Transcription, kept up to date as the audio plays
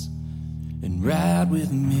and ride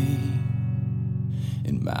with me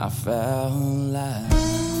in my foul life.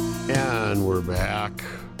 And we're back.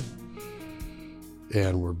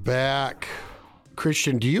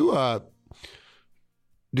 Christian, did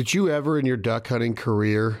you ever in your duck hunting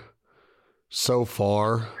career so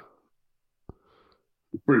far?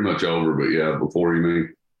 Pretty much over, but yeah, before you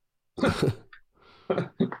mean.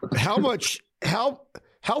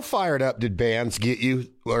 How fired up did bands get you,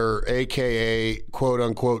 or AKA quote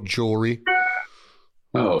unquote jewelry?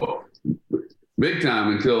 Oh, big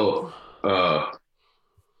time until I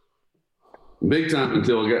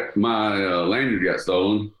got my lanyard got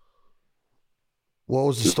stolen. What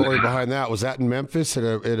was the story behind that? Was that in Memphis?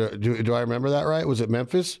 Do I remember that right? Was it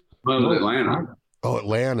Memphis? No, it was Atlanta. Oh,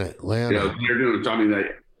 Atlanta. Yeah, they're doing. I mean,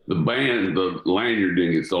 the lanyard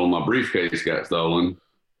didn't get stolen. My briefcase got stolen.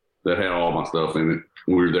 That had all my stuff in it.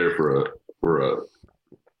 We were there for a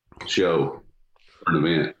show, for an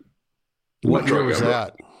event. What year was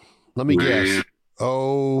that? Let me guess.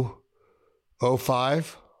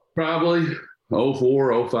 05? Probably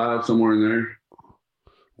 04, 05, somewhere in there.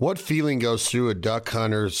 What feeling goes through a duck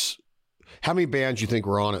hunter's? How many bands you think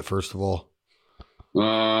were on it, first of all?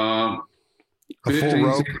 A 15, full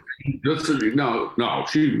rope? 16, no.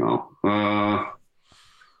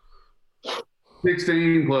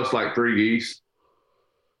 16 plus like 3 geese.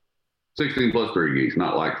 16 plus 3 geese,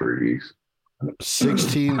 not like 3 geese.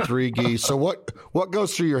 16, 3 geese. So what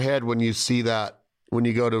goes through your head when you see that, when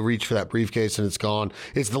you go to reach for that briefcase and it's gone?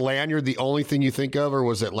 Is the lanyard the only thing you think of, or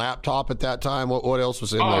was it laptop at that time? What else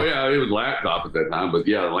was in there? Oh, yeah, it was laptop at that time. But,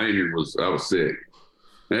 yeah, the lanyard I was sick.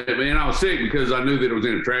 And I was sick because I knew that it was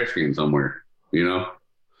in a trash can somewhere, you know?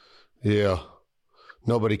 Yeah.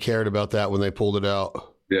 Nobody cared about that when they pulled it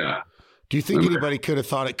out. Yeah. Do you think anybody could have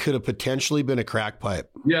thought it could have potentially been a crack pipe?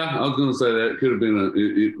 Yeah, I was going to say that. It could have been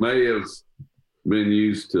it may have been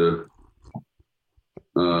used to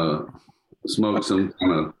smoke some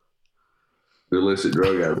kind of illicit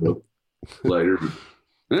drug out of it later.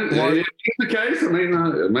 If it's the case, I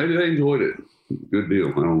mean, maybe they enjoyed it. Good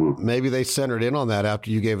deal. I don't know. Maybe they centered in on that after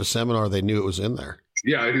you gave a seminar. They knew it was in there.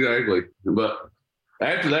 Yeah, exactly. But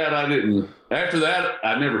after that, I didn't. After that,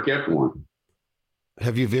 I never kept one.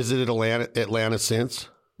 Have you visited Atlanta since?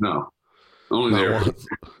 No, only there.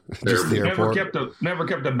 Just the airport. Never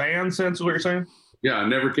kept a band since. What you're saying? Yeah, I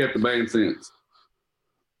never kept a band since.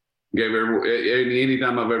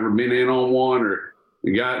 Anytime I've ever been in on one or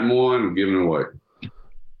gotten one, I'm giving it away.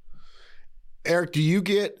 Eric, do you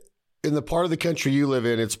get, in the part of the country you live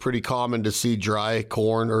in, it's pretty common to see dry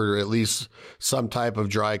corn or at least some type of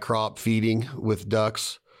dry crop feeding with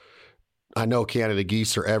ducks? I know Canada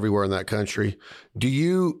geese are everywhere in that country. Do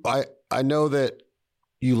you, I know that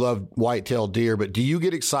you love white-tailed deer, but do you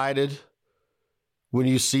get excited when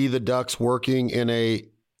you see the ducks working in I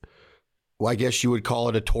guess you would call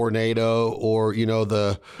it a tornado, or, you know,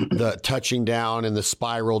 the touching down and the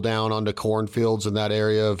spiral down onto cornfields in that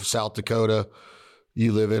area of South Dakota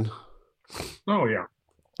you live in? Oh, yeah,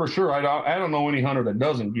 for sure. I don't know any hunter that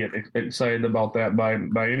doesn't get excited about that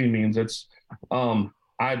by any means. It's,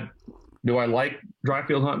 do I like dry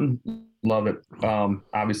field hunting? Love it.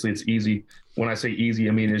 Obviously it's easy. When I say easy,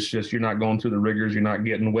 I mean, it's just, you're not going through the rigors. You're not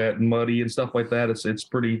getting wet and muddy and stuff like that. It's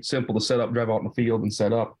pretty simple to set up, drive out in the field and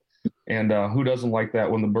set up. And who doesn't like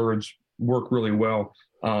that when the birds work really well?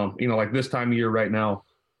 You know, like this time of year right now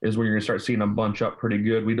is when you're gonna start seeing them bunch up pretty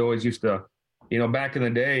good. We'd always used to, you know, back in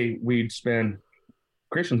the day, we'd spend,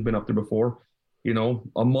 Christian's been up there before, you know,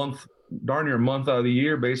 darn near a month out of the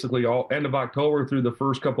year, basically all end of October through the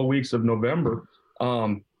first couple of weeks of November,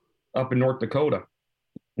 up in North Dakota,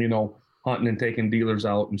 you know, hunting and taking dealers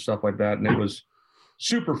out and stuff like that. And it was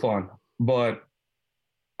super fun, but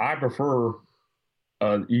I prefer,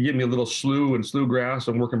 you give me a little slough and slough grass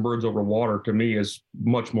and working birds over water, to me, is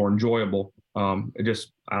much more enjoyable. It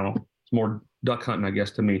just, I don't know, it's more duck hunting, I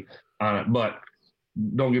guess, to me on it. But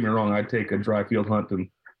don't get me wrong, I'd take a dry field hunt and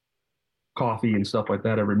coffee and stuff like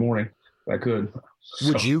that every morning if I could. So.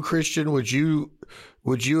 Would you, Christian, would you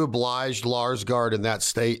oblige Larsgaard in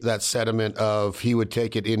that sentiment of he would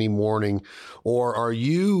take it any morning? Or do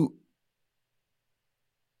you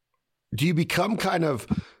become kind of,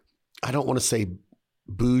 I don't want to say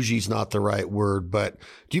bougie's not the right word, but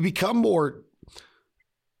do you become more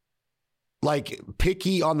like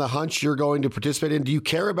picky on the hunts you're going to participate in? Do you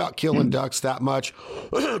care about killing ducks that much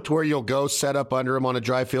to where you'll go set up under them on a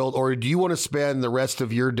dry field? Or do you want to spend the rest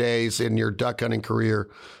of your days in your duck hunting career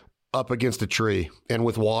up against a tree and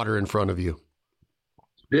with water in front of you?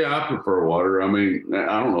 Yeah, I prefer water. I mean,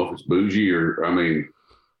 I don't know if it's bougie or, I mean,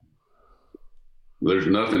 there's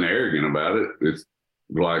nothing arrogant about it. It's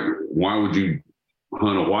like, why would you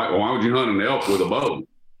why would you hunt an elk with a bow?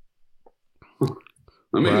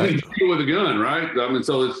 I mean, Right. you shoot with a gun, right? I mean,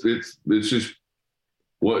 so it's just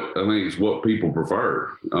what I think is what people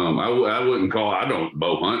prefer. I wouldn't call. I don't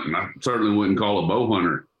bow hunt, and I certainly wouldn't call a bow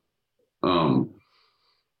hunter,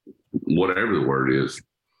 whatever the word is,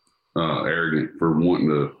 arrogant for wanting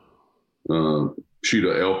to shoot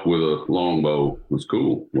an elk with a long bow. It's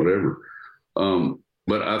cool, whatever.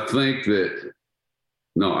 But I think that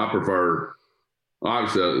I prefer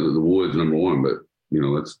obviously the woods number one, but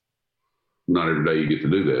that's not every day you get to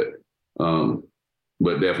do that.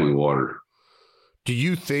 But definitely water. Do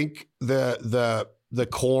you think the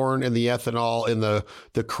corn and the ethanol and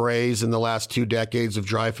the craze in the last 2 decades of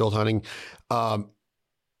dry field hunting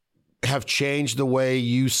have changed the way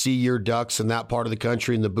you see your ducks in that part of the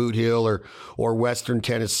country, in the Boot Hill or Western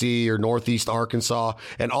Tennessee or Northeast Arkansas?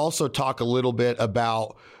 And also talk a little bit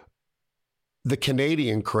about the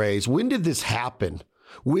Canadian craze. When did this happen?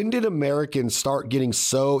 When did Americans start getting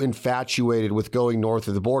so infatuated with going north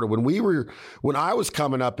of the border? When I was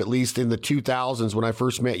coming up, at least in the 2000s, when I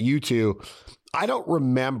first met you two, I don't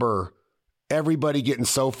remember everybody getting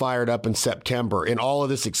so fired up in September and all of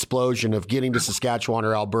this explosion of getting to Saskatchewan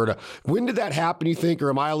or Alberta. When did that happen, you think? Or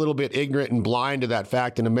am I a little bit ignorant and blind to that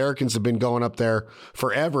fact? And Americans have been going up there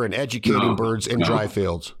forever and educating birds in dry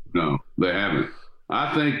fields. No, they haven't.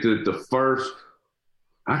 I think that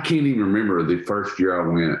I can't even remember the first year I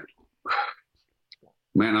went.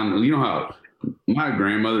 Man, you know how my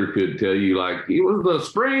grandmother could tell you, like, it was the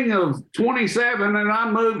spring of 27 and I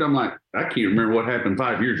moved. I'm like, I can't remember what happened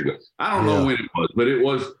 5 years ago. I don't know when it was, but it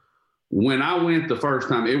was when I went the first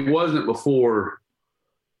time. It wasn't before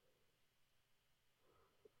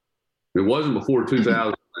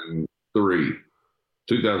 2003,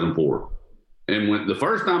 2004. And when the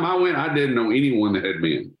first time I went, I didn't know anyone that had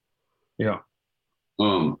been. Yeah.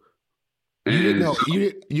 And you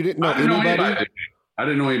didn't know anybody? I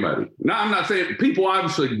didn't know anybody. No, I'm not saying people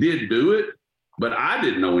obviously did do it, but I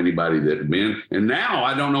didn't know anybody that had been. And now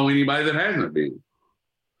I don't know anybody that hasn't been.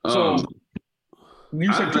 So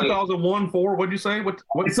you said 2001, 4. What'd you say? What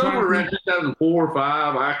somewhere around 2004 or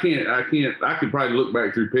 5. I could probably look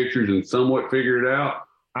back through pictures and somewhat figure it out.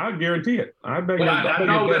 I guarantee it. I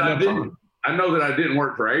know that I didn't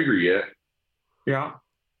work for Avery yet. Yeah.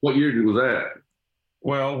 What year was that?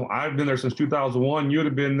 Well, I've been there since 2001. You'd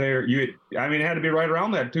have been there. It had to be right around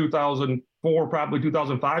that 2004, probably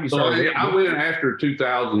 2005. I went after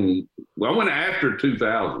 2000. Well, I went after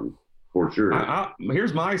 2000 for sure.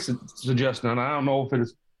 Here's my suggestion, and I don't know if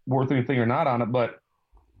it's worth anything or not on it, but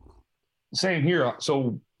same here.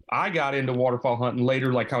 So I got into waterfowl hunting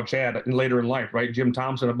later, like how Chad later in life, right? Jim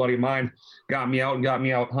Thompson, a buddy of mine, got me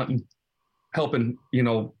out hunting, helping,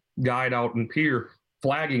 guide out and peer,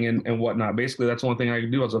 flagging and whatnot. Basically, that's the only thing I can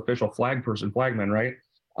do as an official flagman, right?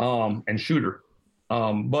 And shooter.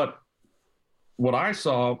 But what I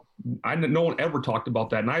saw, no one ever talked about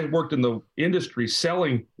that. And I worked in the industry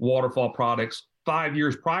selling waterfowl products 5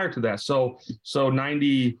 years prior to that. So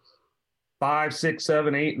 95, 6,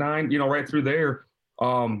 7, 8, 9, right through there,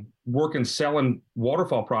 working, selling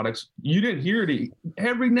waterfowl products. You didn't hear it.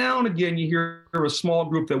 Every now and again, you hear a small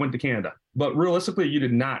group that went to Canada. But realistically, you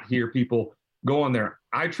did not hear people going there.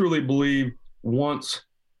 I truly believe once,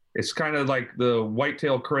 it's kind of like the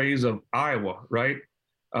whitetail craze of Iowa, right?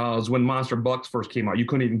 It was when monster bucks first came out. You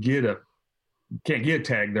couldn't even can't get a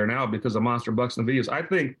tag there now because of monster bucks in the videos. I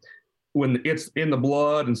think when it's in the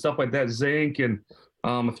blood and stuff like that, zinc and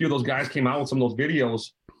a few of those guys came out with some of those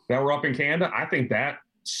videos that were up in Canada, I think that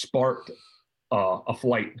sparked a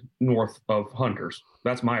flight north of hunters.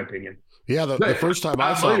 That's my opinion. Yeah, the first time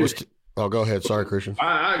I saw it was... Oh, go ahead. Sorry, Christian.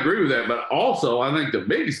 I agree with that, but also I think the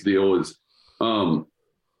biggest deal is, I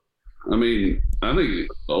think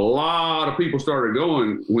a lot of people started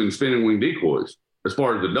going when spinning wing decoys, as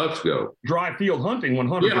far as the ducks go. Dry field hunting,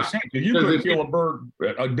 100%. Yeah. You couldn't kill a bird,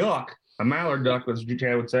 a duck, a mallard duck, as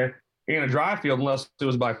Chad would say, in a dry field unless it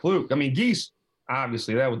was by fluke. I mean, geese,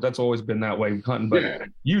 obviously, that's always been that way hunting, but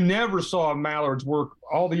you never saw mallards work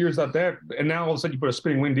all the years out there. And now all of a sudden you put a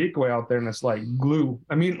spinning wing decoy out there and it's like glue.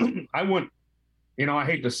 I mean, I wouldn't, I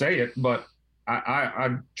hate to say it, but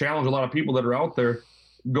I challenge a lot of people that are out there,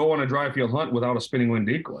 go on a dry field hunt without a spinning wing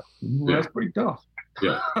decoy. That's pretty tough.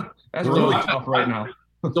 Yeah. That's really tough right now.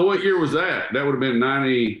 So what year was that? That would have been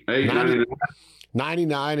 98, 99.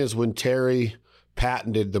 99 is when Terry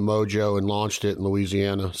patented the Mojo and launched it in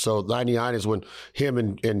Louisiana. So 99 is when him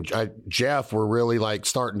and Jeff were really like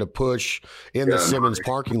starting to push in the Simmons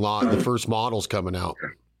parking lot, the first models coming out.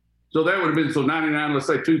 So that would have been, 99, let's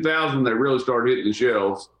say 2000, they really started hitting the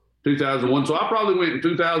shelves. 2001. So I probably went in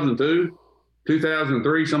 2002.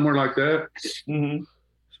 2003, somewhere like that. Mm-hmm.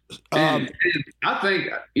 And I think,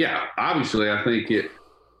 obviously, I think it.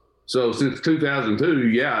 So since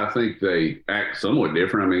 2002, I think they act somewhat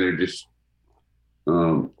different. I mean, they're just,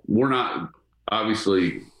 we're not,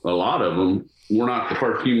 obviously, a lot of them, we're not the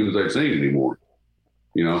first humans they've seen anymore,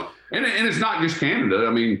 you know? And it's not just Canada.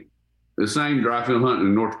 I mean, the same dry field hunting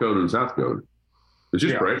in North Dakota and South Dakota. It's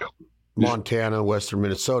just crazy. Montana, Western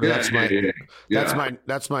Minnesota.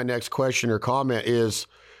 That's my next question or comment is,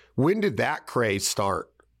 when did that craze start?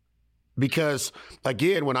 Because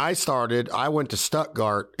again, when I started, I went to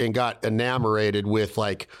Stuttgart and got enamored with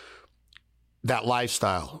like that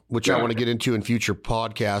lifestyle, which I want to get into in future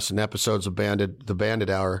podcasts and episodes of the Bandit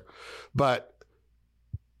Hour. But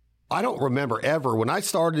I don't remember ever, when I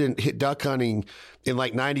started in duck hunting in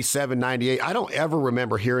like 97, 98, I don't ever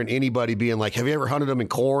remember hearing anybody being like, have you ever hunted them in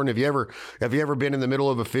corn? Have you ever been in the middle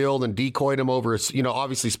of a field and decoyed them over,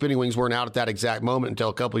 obviously spinning wings weren't out at that exact moment until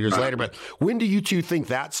a couple of years later. But when do you two think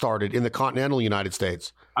that started in the continental United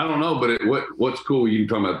States? I don't know, but what's cool, you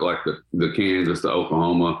can talk about like the Kansas, the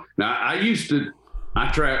Oklahoma. Now, I used to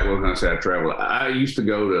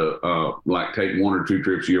go to like take one or two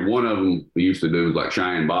trips a year. One of them we used to do was like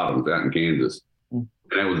Cheyenne Bottoms out in Kansas. And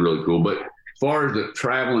that was really cool. But as far as the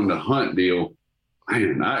traveling to hunt deal,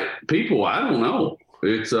 man, I don't know.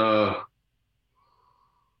 It's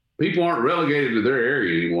people aren't relegated to their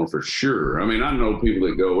area anymore for sure. I mean, I know people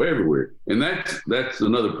that go everywhere, and that's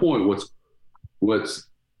another point. What's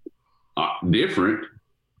different?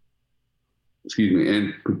 Excuse me,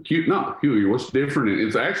 and not peculiar. What's different? And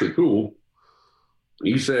it's actually cool.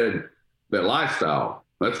 You said that lifestyle.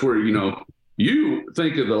 That's where you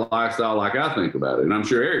think of the lifestyle like I think about it, and I'm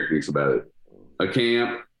sure Eric thinks about it. A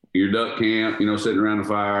camp, your duck camp, sitting around the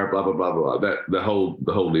fire, blah blah blah blah. That the whole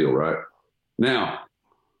deal, right? Now,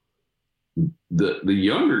 the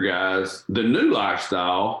younger guys, the new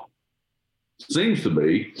lifestyle seems to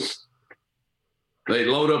be they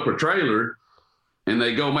load up a trailer and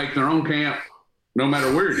they go make their own camp no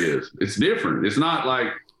matter where it is. It's different. It's not like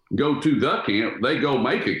go to the camp. They go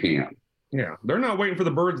make a camp. Yeah. They're not waiting for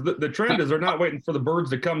the birds. The trend is they're not waiting for the birds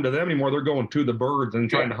to come to them anymore. They're going to the birds and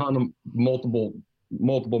trying to hunt them multiple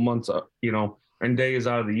months, and days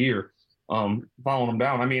out of the year, following them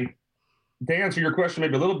down. I mean, to answer your question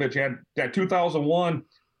maybe a little bit, you had that 2001.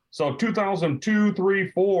 So 2002,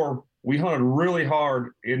 3, 4, we hunted really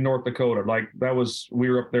hard in North Dakota. Like we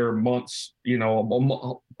were up there months,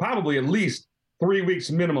 probably at least 3 weeks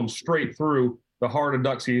minimum straight through the heart of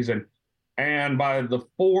duck season. And by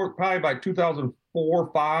probably by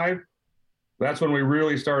 2004, 5, that's when we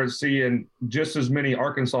really started seeing just as many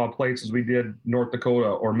Arkansas plates as we did North Dakota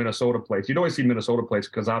or Minnesota plates. You'd always see Minnesota plates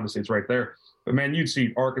because obviously it's right there. But man, you'd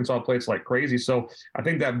see Arkansas plates like crazy. So I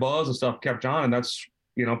think that buzz and stuff kept on, and that's,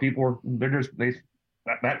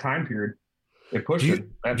 that time period, they pushed it.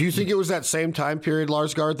 Do you think it was that same time period,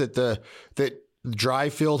 Larsgaard, that dry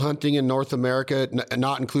field hunting in North America,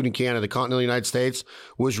 not including Canada, continental United States,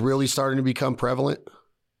 was really starting to become prevalent?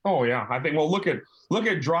 Oh yeah, I think. Well, look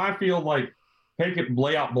at dry field. Like take it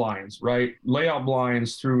layout blinds, right? Layout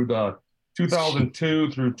blinds through the 2002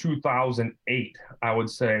 through 2008, I would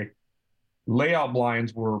say. Layout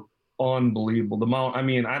blinds were unbelievable. The amount, I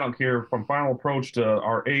mean, I don't care, from Final Approach to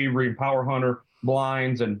our Avery and Power Hunter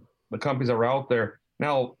blinds and the companies that were out there.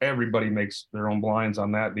 Now everybody makes their own blinds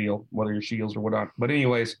on that deal, whether you're Shields or whatnot. But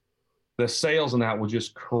anyways, the sales on that was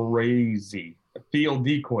just crazy. Field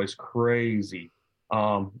decoys, crazy.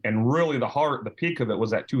 And really the peak of it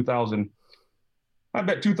was at 2000. I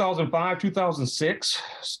bet 2005,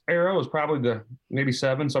 2006 era was probably maybe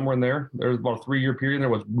 7, somewhere in there. There was about a 3-year period. There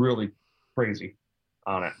was really crazy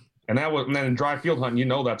on it. And then in dry field hunting,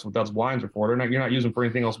 that's what those blinds are for. You're not using for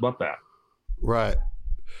anything else but that. Right.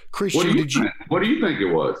 Christian, what do you think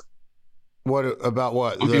it was? What about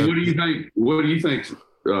what? Okay, what do you think? What do you think?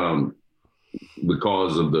 The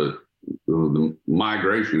cause of the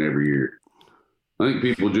migration every year? I think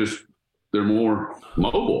people they're more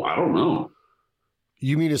mobile. I don't know.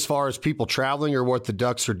 You mean as far as people traveling, or what the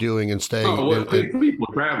ducks are doing and staying? People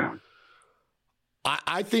traveling.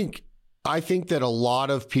 I think that a lot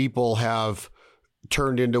of people have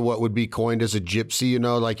turned into what would be coined as a gypsy,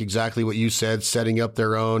 like exactly what you said, setting up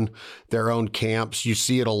their own camps. You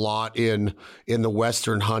see it a lot in the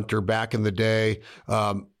Western hunter back in the day.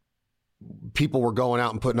 people were going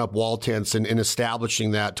out and putting up wall tents and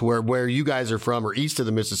establishing that to where you guys are from or east of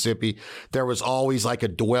the Mississippi, there was always like a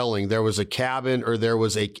dwelling. There was a cabin or there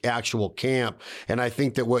was a actual camp. And I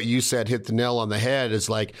think that what you said hit the nail on the head is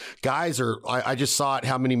like I just saw it,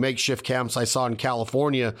 how many makeshift camps I saw in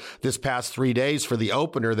California this past 3 days for the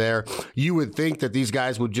opener there. You would think that these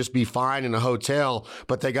guys would just be fine in a hotel,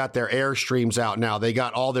 but they got their Airstreams out now. They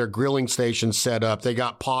got all their grilling stations set up. They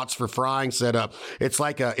got pots for frying set up. It's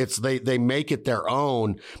like they make it their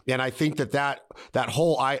own. And I think that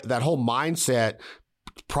whole mindset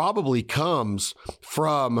probably comes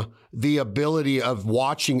from the ability of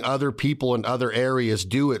watching other people in other areas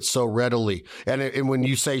do it so readily. And when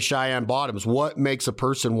you say Cheyenne Bottoms, what makes a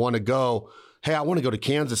person want to go, hey, I want to go to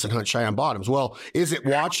Kansas and hunt Cheyenne Bottoms? Well, is it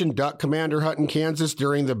watching Duck Commander hunt in Kansas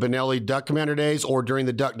during the Benelli Duck Commander days or during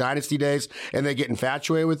the Duck Dynasty days and they get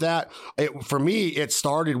infatuated with that? For me, it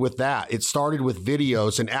started with that. It started with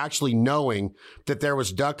videos and actually knowing that there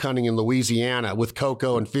was duck hunting in Louisiana with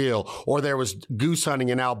Coco and Phil, or there was goose hunting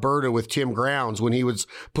in Alberta with Tim Grounds when he was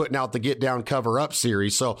putting out the Get Down Cover Up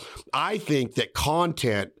series. So I think that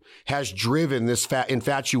content has driven this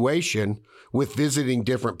infatuation with visiting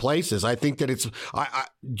different places. I think that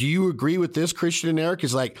do you agree with this, Christian and Eric?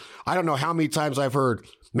 Is like, I don't know how many times I've heard,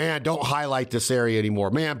 man, don't highlight this area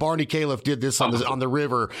anymore. Man, Barney Califf did this on the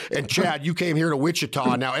river. And Chad, you came here to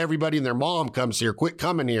Wichita. And now everybody and their mom comes here. Quit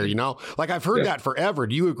coming here, you know? Like I've heard that forever.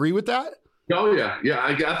 Do you agree with that? Oh yeah. Yeah.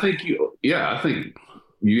 I think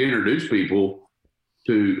you introduce people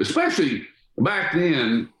to, especially back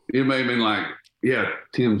then, it may have been like, yeah,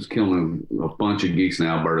 Tim's killing a bunch of geese in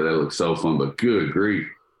Alberta. That looks so fun, but good grief,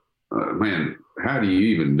 man, how do you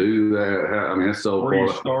even do that? That's so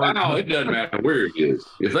far. No, it doesn't matter where it is.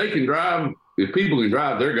 If they can drive, if people can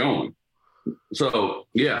drive, they're going. So,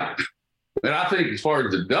 yeah. And I think as far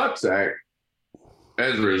as the Ducks Act,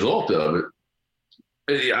 as a result of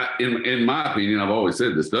it, in my opinion, I've always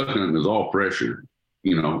said this duck hunting is all pressure.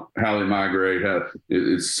 You know, how they migrate,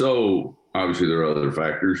 it's so... Obviously, there are other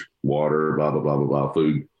factors, water, blah, blah, blah, blah, blah,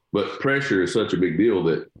 food. But pressure is such a big deal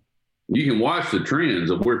that you can watch the trends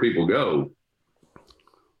of where people go.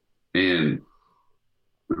 And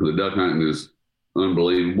the duck hunting is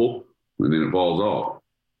unbelievable. And then it falls off.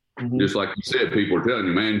 Mm-hmm. Just like you said, people are telling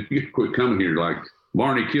you, man, you gotta quit coming here. Like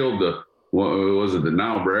Barney killed the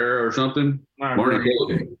Niobrara or something? Barney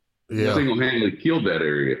killed him. Yeah. Single-handedly killed that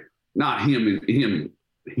area. Not him.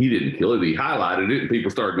 He didn't kill it. He highlighted it, and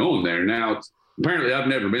people started going there. Now it's apparently I've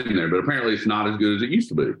never been there, but apparently it's not as good as it used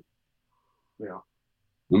to be. Yeah,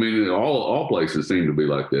 I mean, all places seem to be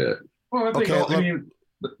like that. Well, I think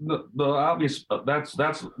the obvious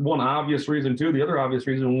that's one obvious reason too. The other obvious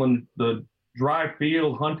reason, when the dry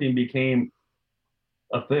field hunting became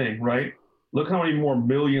a thing, right? Look how many more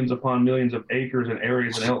millions upon millions of acres and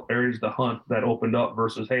areas to hunt that opened up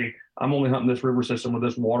versus, hey, I'm only hunting this river system or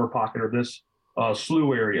this water pocket or this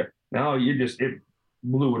slough area. Now it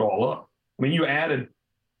blew it all up. I mean, you added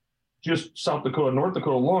just South Dakota, North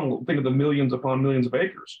Dakota alone. Think of the millions upon millions of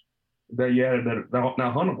acres that you added that are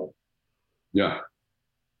now huntable. Yeah.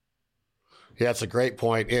 Yeah, that's a great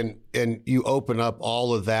point. And you open up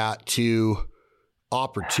all of that to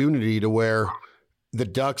opportunity to where the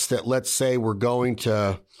ducks that, let's say, were going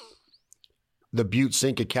to the Butte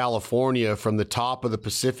Sink of California from the top of the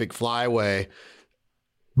Pacific Flyway,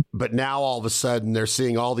 but now all of a sudden they're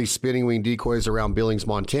seeing all these spinning wing decoys around Billings,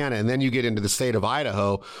 Montana. And then you get into the state of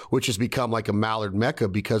Idaho, which has become like a mallard mecca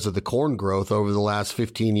because of the corn growth over the last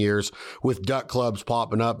 15 years with duck clubs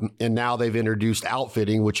popping up. And now they've introduced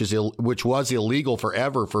outfitting, which was illegal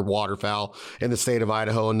forever for waterfowl in the state of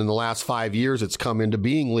Idaho. And in the last 5 years, it's come into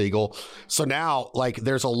being legal. So now, like,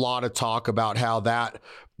 there's a lot of talk about how that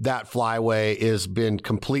flyway has been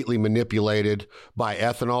completely manipulated by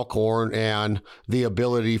ethanol corn and the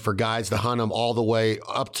ability for guys to hunt them all the way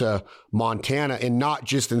up to Montana, and not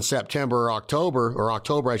just in September or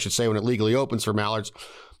October, I should say, when it legally opens for mallards.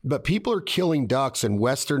 But people are killing ducks in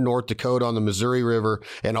western North Dakota on the Missouri River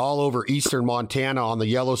and all over eastern Montana on the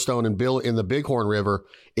Yellowstone and in the Bighorn River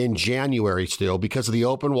in January still because of the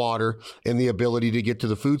open water and the ability to get to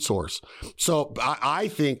the food source. So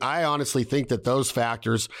I honestly think that those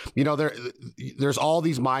factors, you know, there's all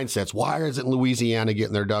these mindsets. Why isn't Louisiana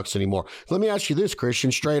getting their ducks anymore? Let me ask you this,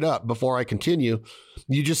 Christian, straight up before I continue.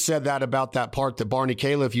 You just said that about that part that Barney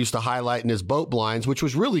Califf used to highlight in his boat blinds, which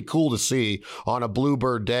was really cool to see on a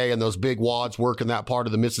bluebird day and those big wads working that part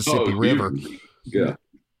of the Mississippi River. Yeah.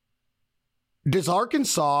 Does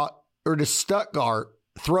Arkansas or does Stuttgart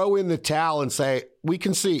throw in the towel and say, we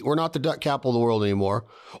can see we're not the duck capital of the world anymore?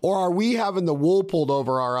 Or are we having the wool pulled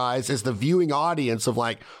over our eyes as the viewing audience of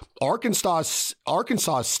like, Arkansas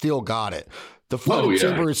still got it. The flooded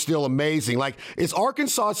timber is still amazing. Like, is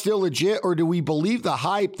Arkansas still legit, or do we believe the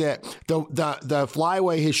hype that the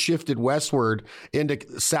flyway has shifted westward into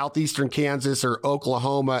southeastern Kansas or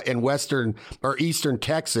Oklahoma and western or eastern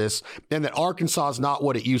Texas, and that Arkansas is not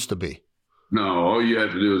what it used to be? No, all you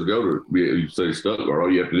have to do is go to, you say Stuttgart,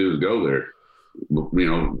 all you have to do is go there,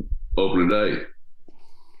 opening day.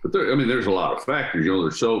 But there's a lot of factors.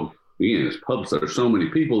 There's it's public. There's so many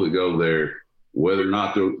people that go there, whether or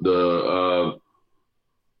not the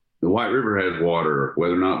White River has water,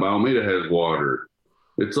 whether or not Alameda has water.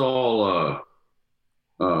 It's all,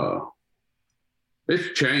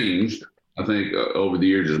 it's changed, I think, over the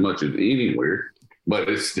years as much as anywhere, but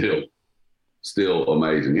it's still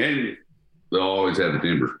amazing. And they'll always have the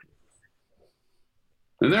timber.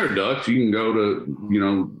 And there are ducks. You can go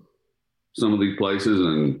to, some of these places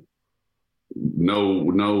and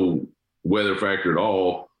no weather factor at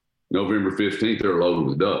all. November 15th, they're loaded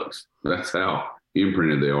with ducks. That's how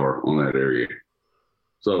imprinted they are on that area.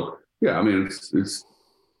 So, yeah, it's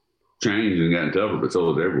changed and gotten tougher, but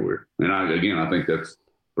so is everywhere. And I think that's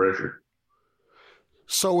pressure.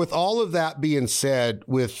 So with all of that being said,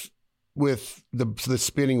 with the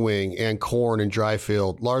spinning wing and corn and dry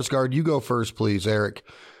field, Larsgaard, you go first, please, Eric.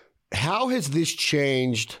 How has this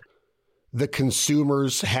changed the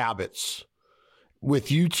consumer's habits?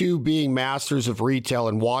 With you two being masters of retail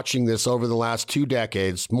and watching this over the last 2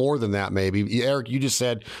 decades, more than that maybe. Eric, you just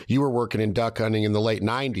said you were working in duck hunting in the late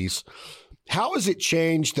 90s. How has it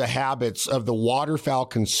changed the habits of the waterfowl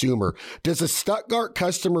consumer? Does a Stuttgart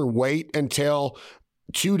customer wait until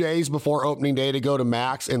 2 days before opening day to go to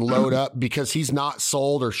Max and load up because he's not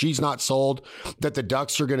sold or she's not sold that the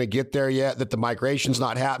ducks are going to get there yet, that the migration's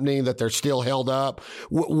not happening, that they're still held up?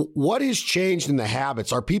 What has changed in the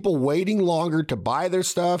habits? Are people waiting longer to buy their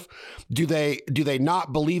stuff? Do they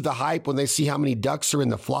not believe the hype when they see how many ducks are in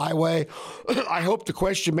the flyway? I hope the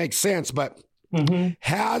question makes sense, but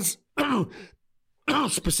has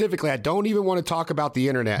specifically, I don't even want to talk about the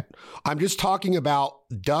internet. I'm just talking about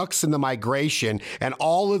ducks and the migration and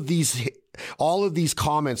all of these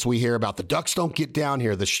comments we hear about the ducks don't get down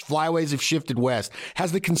here. The flyways have shifted west.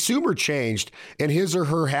 Has the consumer changed in his or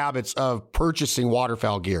her habits of purchasing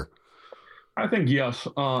waterfowl gear? I think yes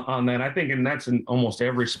on that. I think, and that's in almost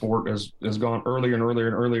every sport has gone earlier and earlier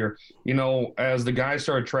and earlier. As the guys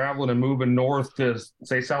started traveling and moving north to,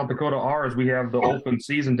 say, South Dakota, we have the open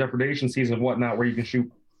season, depredation season and whatnot, where you can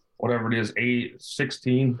shoot whatever it is, 8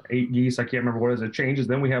 geese. I can't remember what it is. It changes.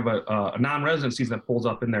 Then we have a non-resident season that pulls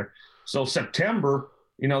up in there. So September,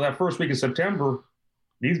 that first week of September,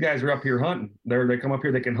 these guys are up here hunting. They come up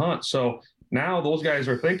here, they can hunt. So now those guys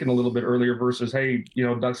are thinking a little bit earlier versus, hey,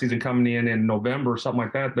 duck season coming in November or something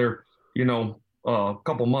like that. They're, a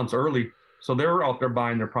couple months early. So they're out there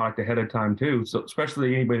buying their product ahead of time too. So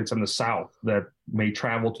especially anybody that's in the South that may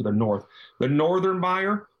travel to the North. The Northern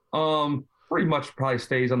buyer pretty much probably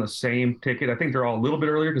stays on the same ticket. I think they're all a little bit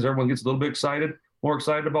earlier because everyone gets a little bit more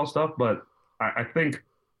excited about stuff. But I think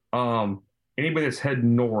anybody that's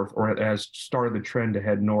heading north or has started the trend to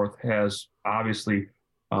head north has obviously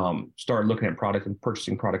started looking at product and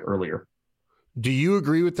purchasing product earlier. Do you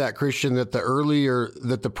agree with that, Christian, that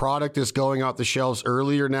the product is going off the shelves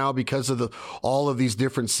earlier now because of all of these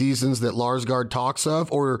different seasons that Larsgaard talks of?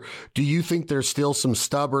 Or do you think there's still some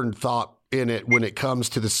stubborn thought in it when it comes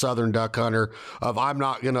to the Southern duck hunter of I'm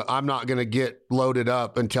not gonna get loaded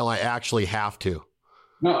up until I actually have to?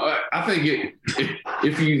 No, I think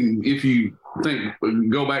if you think,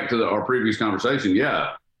 go back to our previous conversation,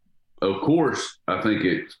 yeah, of course, I think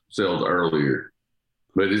it sells earlier.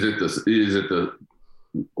 But is it the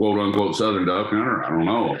quote unquote Southern duck hunter? I don't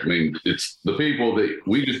know. It's the people that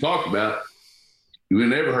we just talked about. We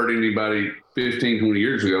never heard anybody 15, 20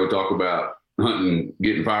 years ago talk about hunting,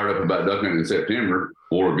 getting fired up about duck hunting in September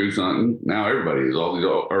or goose hunting. Now everybody is, all these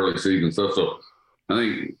early season stuff. So I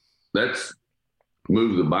think that's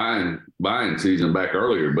moved the buying season back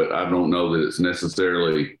earlier, but I don't know that it's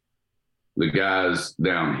necessarily the guys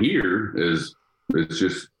down here. It's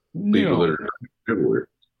just people that are everywhere.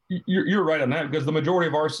 You're right on that, because the majority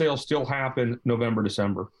of our sales still happen November,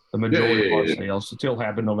 December. The majority of our sales still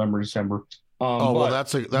happen November, December.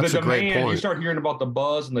 That's a great point. You start hearing about the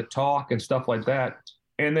buzz and the talk and stuff like that.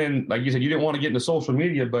 And then, like you said, you didn't want to get into social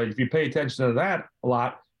media, but if you pay attention to that a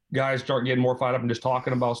lot, guys start getting more fired up and just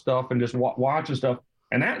talking about stuff and just watching stuff.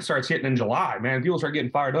 And that starts hitting in July, man. People start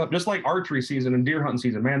getting fired up, just like archery season and deer hunting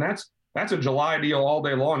season, man. That's a July deal all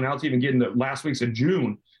day long. Now it's even getting to last week's of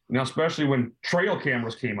June. especially when trail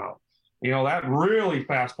cameras came out. That really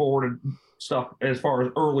fast forwarded stuff as far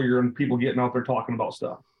as earlier and people getting out there talking about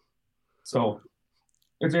stuff. So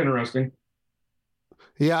it's interesting.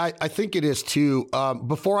 Yeah, I think it is too.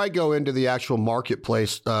 Before I go into the actual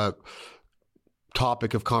marketplace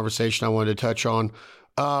topic of conversation I wanted to touch on,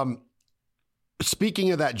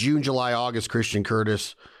 speaking of that June, July, August, Christian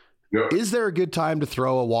Curtis, is there a good time to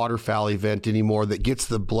throw a waterfowl event anymore that gets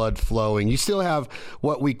the blood flowing? You still have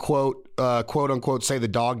what we quote unquote, say the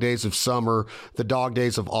dog days of summer, the dog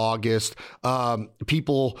days of August.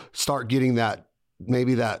 People start getting that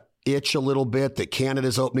itch a little bit that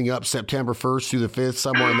Canada's opening up September 1st through the 5th,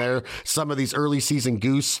 somewhere in there. Some of these early season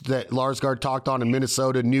goose that Larsgaard talked on in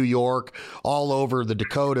Minnesota, New York, all over the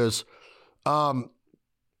Dakotas.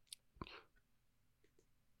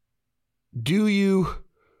 Do you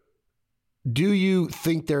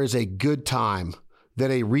think there is a good time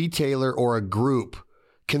that a retailer or a group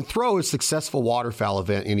can throw a successful waterfowl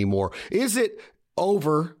event anymore? Is it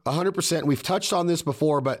over 100%? We've touched on this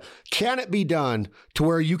before, but can it be done to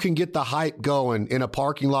where you can get the hype going in a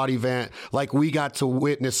parking lot event like we got to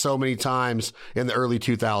witness so many times in the early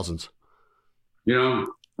 2000s?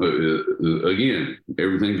 Again,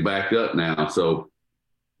 everything's backed up now. So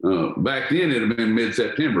back then it'd have been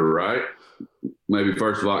mid-September, right? Maybe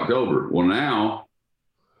 1st of October. Well, now,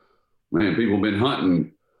 man, people have been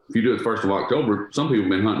hunting. If you do it 1st of October, some people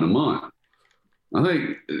have been hunting a month. I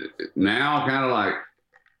think now kind of like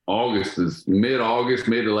August is mid-August,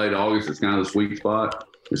 mid to late August is kind of the sweet spot.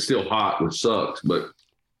 It's still hot, which sucks, but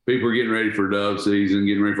people are getting ready for dove season,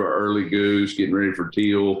 getting ready for early goose, getting ready for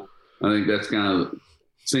teal. I think that's kind of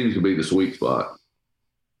seems to be the sweet spot.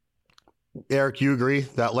 Eric, you agree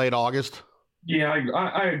that late August? Yeah,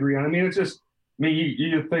 I agree. I mean, it's just,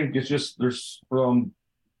 you think it's just, there's from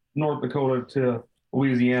North Dakota to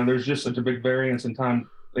Louisiana, there's just such a big variance in time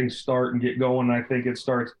things start and get going. And I think it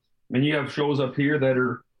starts, you have shows up here that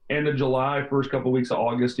are end of July, first couple of weeks of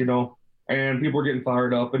August, and people are getting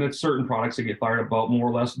fired up, and it's certain products that get fired up about more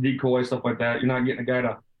or less, decoy, stuff like that. You're not getting a guy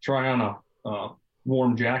to try on a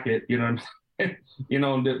warm jacket, and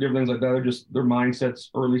different things like that. They're just, their mindsets,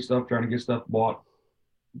 early stuff, trying to get stuff bought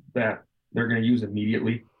that they're going to use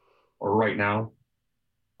immediately or right now.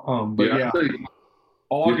 But yeah,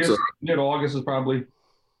 August, mid-August is probably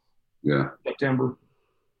September.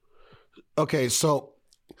 Okay, so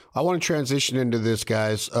I want to transition into this,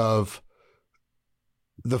 guys, of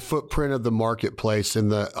the footprint of the marketplace and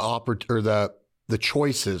the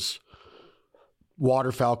choices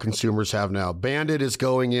waterfowl consumers have now. Banded is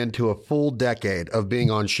going into a full decade of being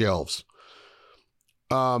on shelves.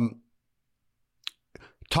 Talk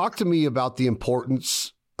to me about the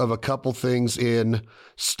importance of a couple things in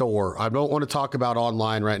store. I don't want to talk about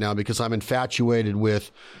online right now because I'm infatuated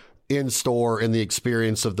with in-store and the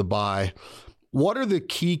experience of the buy. What are the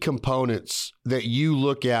key components that you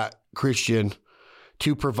look at, Christian,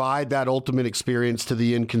 to provide that ultimate experience to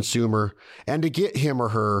the end consumer and to get him or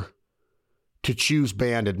her to choose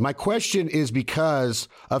Banded? My question is because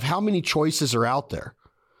of how many choices are out there.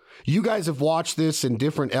 You guys have watched this in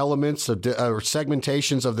different elements of or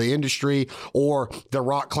segmentations of the industry, or the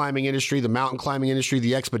rock climbing industry, the mountain climbing industry,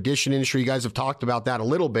 the expedition industry. You guys have talked about that a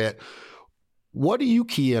little bit. What do you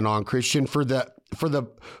key in on, Christian, for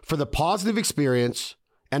the positive experience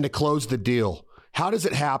and to close the deal? How does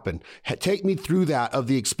it happen? Take me through that of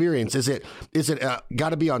the experience. Is it got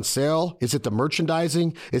to be on sale? Is it the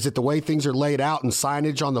merchandising? Is it the way things are laid out and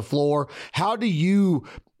signage on the floor? How do you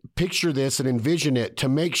picture this and envision it to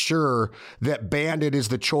make sure that Banded is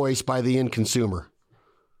the choice by the end consumer?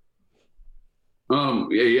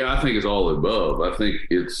 I think it's all above. I think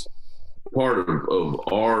it's part of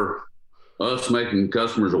us making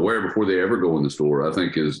customers aware before they ever go in the store. I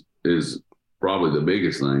think is probably the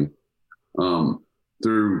biggest thing.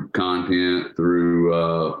 Through content,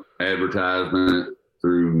 through advertisement,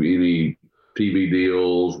 through any TV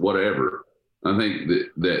deals, whatever. I think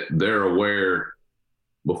that they're aware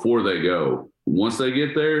before they go. Once they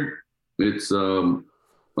get there, it's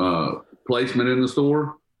placement in the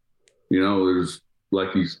store. There's, like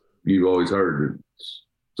you've always heard,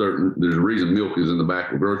 there's a reason milk is in the back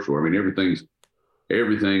of a grocery store. I mean,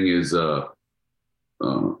 everything is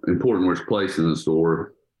important where it's placed in the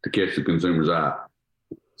store to catch the consumer's eye.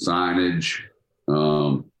 Signage,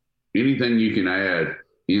 anything you can add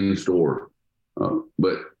in the store.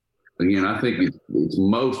 But again, I think it's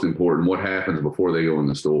most important what happens before they go in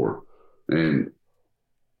the store. And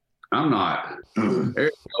I'm not,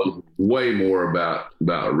 Eric knows way more about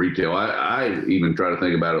retail. I even try to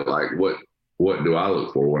think about it like, what do I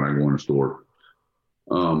look for when I go in a store?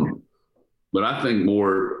 But I think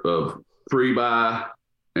more of pre-buy,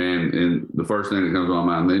 And the first thing that comes to my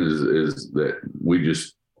mind then is that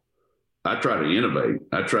I try to innovate.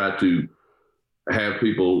 I try to have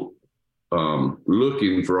people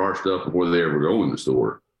looking for our stuff before they ever go in the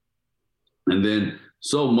store. And then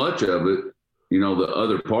so much of it, the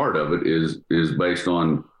other part of it is based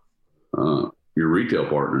on your retail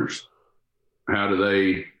partners. How do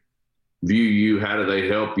they view you? How do they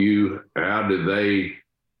help you? Who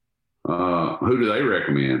do they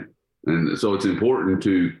recommend? And so it's important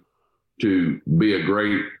to be a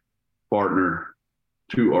great partner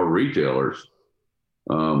to our retailers,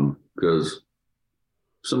 because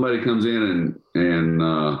somebody comes in and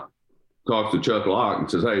talks to Chuck Locke and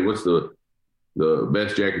says, "Hey, what's the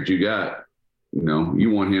best jacket you got?" You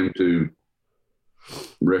want him to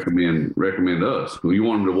recommend us. You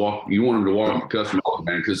want him to walk the customer,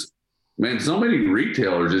 man, because so many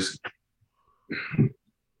retailers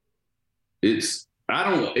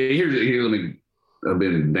I've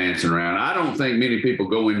been dancing around. I don't think many people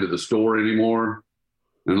go into the store anymore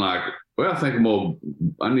and I think I'm gonna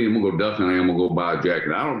go duck hunting. I'm gonna go buy a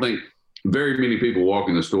jacket. I don't think very many people walk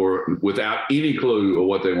in the store without any clue of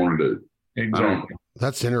what they want to do. Exactly.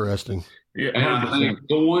 That's interesting. Yeah, and I think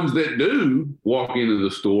the ones that do walk into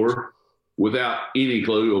the store without any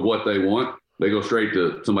clue of what they want, they go straight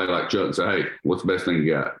to somebody like Chuck and say, "Hey, what's the best thing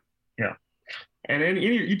you got?" Yeah. And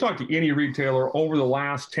you talk to any retailer over the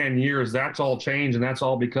last 10 years, that's all changed, and that's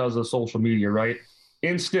all because of social media, right?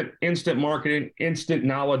 Instant marketing, instant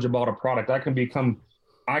knowledge about a product. I can become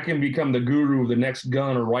the guru of the next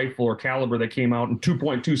gun or rifle or caliber that came out in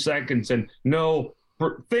 2.2 seconds and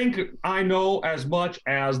think I know as much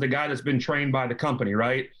as the guy that's been trained by the company,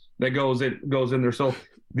 right? That goes in there. So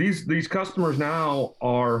these customers now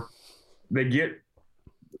they get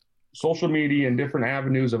social media and different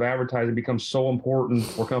avenues of advertising become so important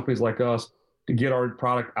for companies like us to get our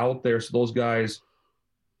product out there, so those guys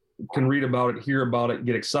can read about it, hear about it,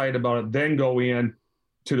 get excited about it, then go in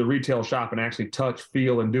to the retail shop and actually touch,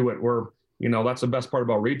 feel, and do it. Where, that's the best part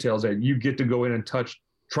about retail is that you get to go in and touch,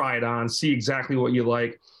 try it on, see exactly what you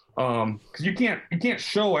like. Because you can't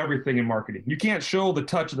show everything in marketing. You can't show the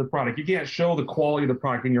touch of the product. You can't show the quality of the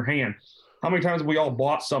product in your hand. How many times have we all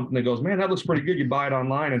bought something that goes, "Man, that looks pretty good." You buy it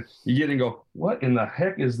online and you get it and go, "What in the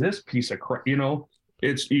heck is this piece of crap?"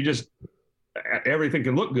 Everything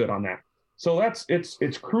can look good on that. So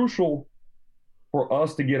it's crucial for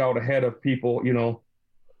us to get out ahead of people.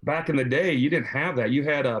 Back in the day, you didn't have that. You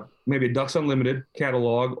had maybe a Ducks Unlimited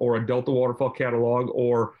catalog or a Delta Waterfowl catalog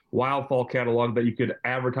or Wildfowl catalog that you could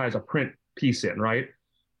advertise a print piece in, right?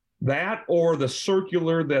 That or the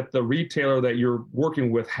circular that the retailer that you're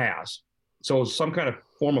working with has. So some kind of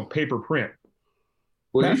form of paper print.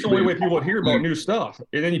 Well, that's the only way people would hear about new stuff.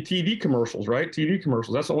 And then TV commercials, right? TV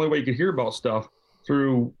commercials. That's the only way you could hear about stuff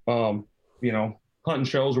through, hunting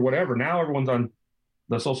shows or whatever. Now everyone's on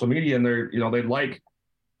the social media and they like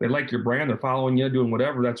your brand. They're following you, doing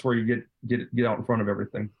whatever. That's where you get out in front of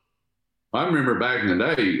everything. I remember back in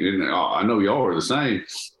the day, and I know y'all are the same.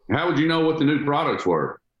 How would you know what the new products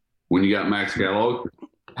were when you got Max catalog?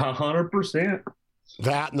 100%.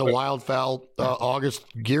 That and the Wildfowl August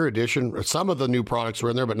Gear Edition. Some of the new products were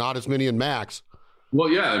in there, but not as many in Max. Well,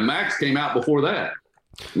 yeah, and Max came out before that.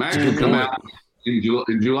 Max would come out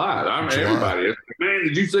in July. I mean, everybody, "Man,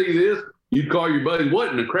 did you see this?" You'd call your buddy,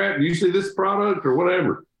 "What in the crap? Did you see this product?" or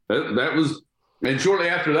whatever. That was, and shortly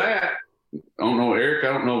after that, I don't know, Eric,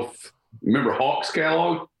 I don't know if remember Hawk's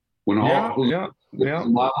catalog when Hawk was a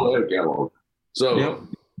model catalog. So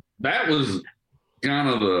that was kind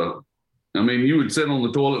of you would sit on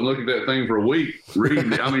the toilet and look at that thing for a week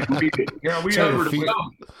reading it. I mean,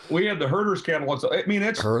 we had the Herders catalog. So I mean,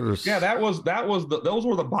 it's Herders. Yeah, those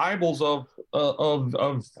were the Bibles of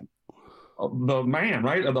the man,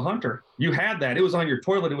 right? Of the hunter. You had that. It was on your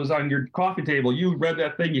toilet. It was on your coffee table. You read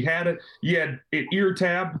that thing. You had it. You had an ear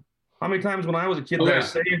tab. How many times when I was a kid I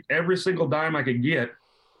saved every single dime I could get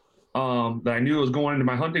that I knew was going into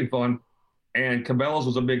my hunting fund? And Cabela's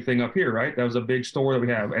was a big thing up here, right? That was a big store that we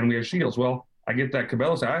have. And we have Shields. Well, I get that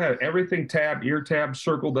Cabela's. I had everything tabbed, ear tab,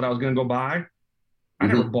 circled that I was going to go buy. I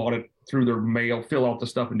never bought it through their mail, fill out the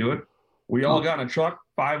stuff and do it. We all got in a truck.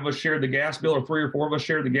 5 of us shared the gas bill, or 3 or 4 of us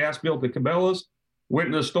shared the gas bill at the Cabela's.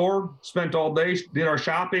 Went to the store, spent all day, did our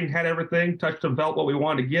shopping, had everything, touched and felt what we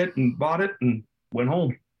wanted to get, and bought it, and went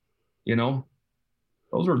home.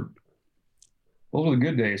 Those were the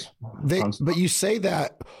good days. But you say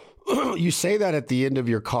that at the end of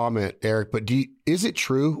your comment, Eric, but is it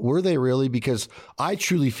true? Were they really? Because I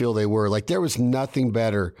truly feel they were. Like, there was nothing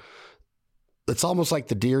better it's almost like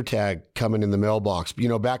the deer tag coming in the mailbox. You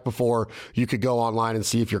know, back before you could go online and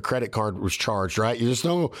see if your credit card was charged, right? There's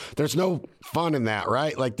no fun in that,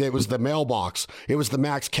 right? Like it was the mailbox. It was the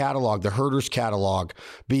Max catalog, the Herder's catalog,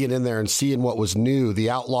 being in there and seeing what was new. The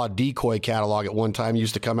Outlaw Decoy catalog at one time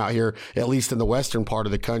used to come out here, at least in the western part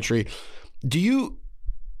of the country.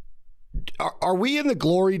 Are we in the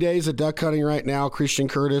glory days of duck hunting right now, Christian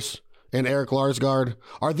Curtis and Eric Larsgaard?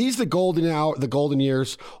 Are these the golden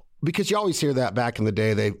years? Because you always hear that back in the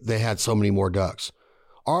day, they had so many more ducks.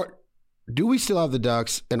 Do we still have the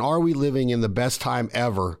ducks, and are we living in the best time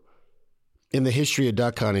ever in the history of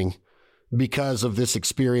duck hunting because of this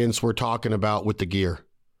experience we're talking about with the gear?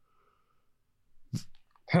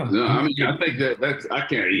 No, I mean, I think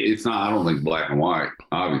it's not, I don't think black and white,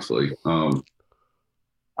 obviously.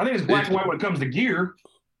 I think it's black and white when it comes to gear.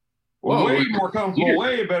 Way more comfortable,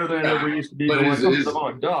 way better than it ever used to be when it comes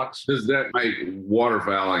to ducks. Does that make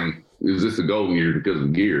waterfowling, is this a golden year because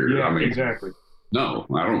of gear? Yeah, I mean, exactly. No,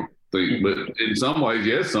 I don't think, but in some ways,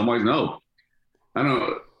 yes, some ways, no. I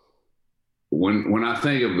don't, when I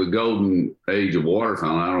think of the golden age of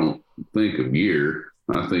waterfowling, I don't think of gear.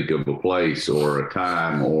 I think of a place or a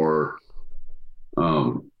time or,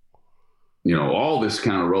 all this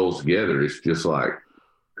kind of rolls together. It's just like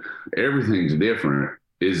everything's different.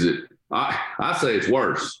 I say it's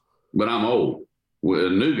worse, but I'm old.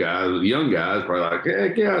 With new guys, young guys, probably like,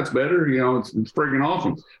 heck yeah, it's better. It's freaking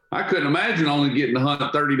awesome. I couldn't imagine only getting to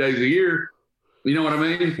hunt 30 days a year. You know what I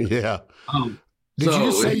mean? Yeah.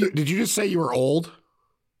 Did you just say you were old?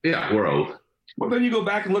 Yeah, we're old. Well, then you go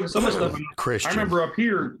back and look at some of the stuff. Christian. I remember up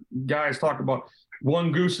here, guys talk about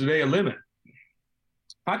one goose a day a limit.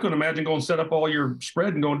 I couldn't imagine going set up all your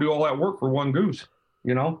spread and going to do all that work for one goose,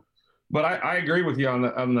 But I agree with you on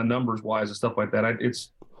the numbers wise and stuff like that.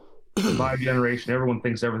 It's my generation. Everyone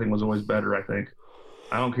thinks everything was always better. I think.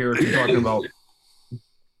 I don't care if you're talking about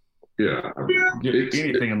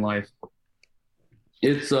anything in life.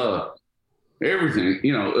 It's everything.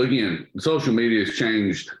 Again, social media has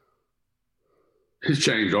changed. It's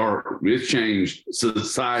changed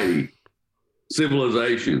society,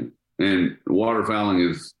 civilization, and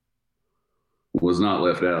waterfowling was not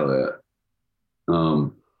left out of that.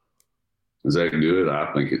 Is that good?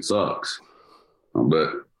 I think it sucks.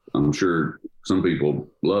 But I'm sure some people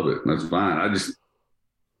love it. That's fine. I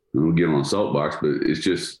don't get on a soapbox, but it's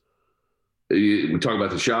just, we talk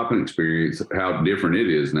about the shopping experience, how different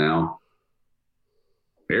it is now.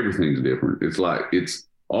 Everything's different. It's like, it's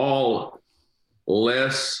all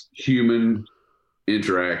less human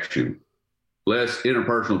interaction, less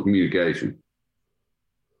interpersonal communication,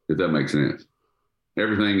 if that makes sense.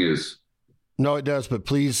 Everything is, no, it does, but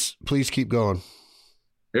please keep going.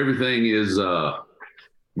 Everything is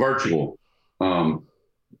virtual. I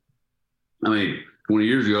mean, 20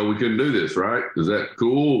 years ago, we couldn't do this, right? Is that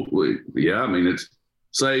cool? Yeah, I mean, it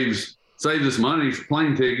saves us money for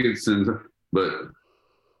plane tickets, but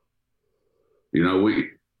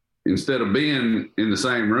we, instead of being in the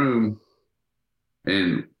same room,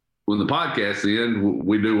 and when the podcast ends,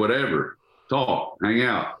 we do whatever, talk, hang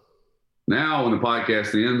out. Now, when the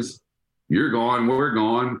podcast ends, you're gone, we're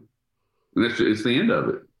gone, and it's the end of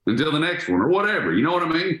it until the next one or whatever. You know what I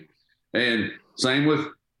mean? And same with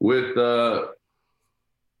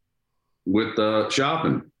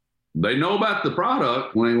shopping. They know about the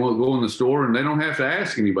product when they want to go in the store, and they don't have to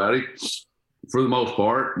ask anybody for the most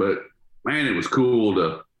part. But man, it was cool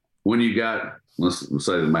to, when you got, let's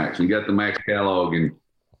say the Max, you got the Max catalog, and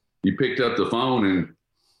you picked up the phone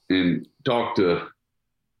and talked to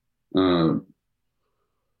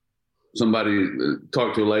somebody,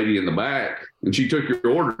 talked to a lady in the back, and she took your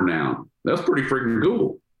order down. That's pretty freaking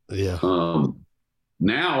cool. Yeah.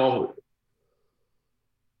 Now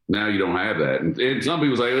you don't have that. And some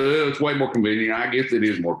people say, it's way more convenient. I guess it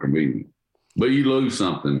is more convenient. But you lose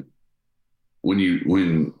something when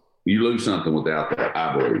you lose something without that,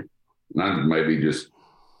 I believe. And I maybe just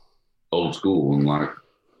old school and like,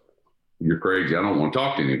 you're crazy. I don't want to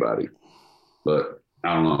talk to anybody. But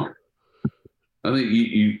I don't know. I think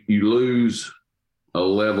you lose a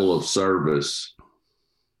level of service,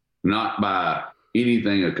 not by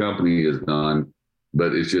anything a company has done,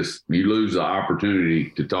 but it's just, you lose the opportunity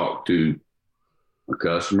to talk to a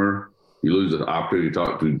customer. You lose the opportunity to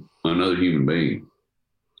talk to another human being.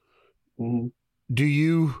 Do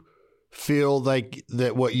you feel like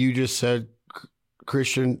that what you just said,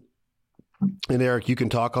 Christian, and Eric, you can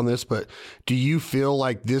talk on this, but do you feel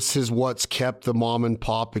like this is what's kept the mom and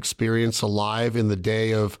pop experience alive in the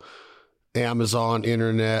day of Amazon,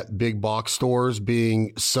 internet, big box stores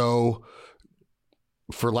being so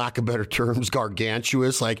for lack of better terms,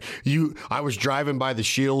 gargantuous. Like I was driving by the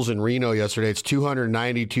Shields in Reno yesterday. It's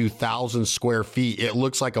 292,000 square feet. It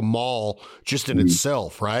looks like a mall just in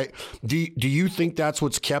itself, right? Do you think that's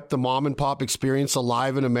what's kept the mom and pop experience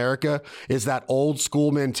alive in America? Is that old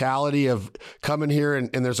school mentality of coming here and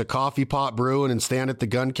there's a coffee pot brewing and stand at the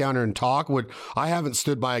gun counter and talk? I haven't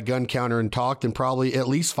stood by a gun counter and talked in probably at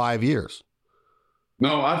least 5 years.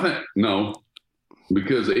 No,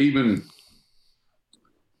 because even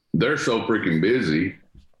they're so freaking busy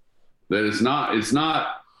that it's not,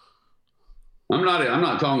 I'm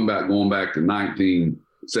not talking about going back to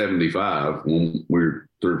 1975 when we were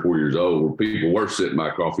 3 or 4 years old, where people were sitting by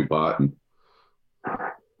a coffee pot. And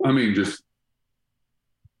I mean, just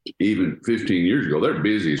even 15 years ago, they're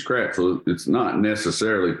busy as crap. So it's not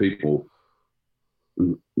necessarily people,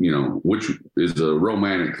 which is a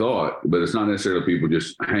romantic thought, but it's not necessarily people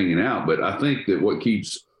just hanging out. But I think that what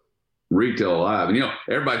keeps retail alive, and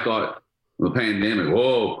everybody thought the pandemic,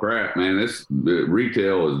 whoa, crap, man, the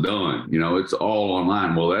retail is done. It's all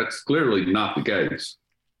online. Well, that's clearly not the case.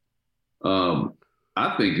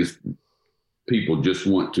 I think it's people just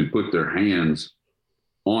want to put their hands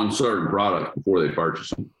on certain products before they purchase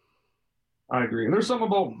them. I agree. And there's something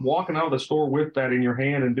about walking out of the store with that in your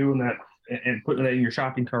hand and doing that and putting that in your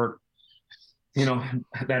shopping cart.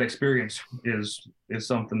 That experience is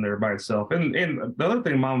something there by itself. And the other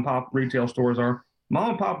thing mom and pop retail stores have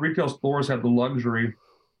the luxury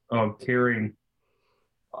of carrying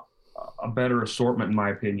a better assortment, in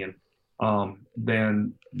my opinion,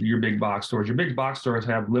 than your big box stores. Your big box stores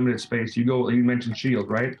have limited space. You mentioned Shields,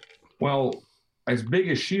 right? Well, as big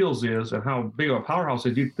as Shields is and how big of a powerhouse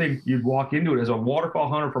is, you'd think you'd walk into it as a waterfowl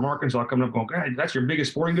hunter from Arkansas coming up going, God, that's your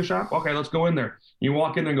biggest sporting goods shop? Okay, let's go in there. You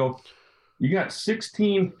walk in there and go, you got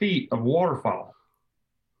 16 feet of waterfowl.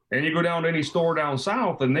 And you go down to any store down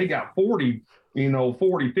south and they got 40,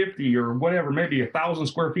 50 or whatever, maybe 1,000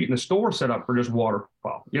 square feet in the store set up for just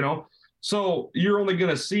waterfowl, So you're only going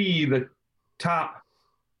to see the top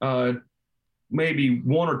maybe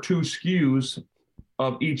 1 or 2 SKUs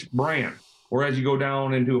of each brand. Whereas you go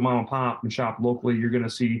down into a mom and pop and shop locally, you're going to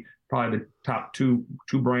see probably the top two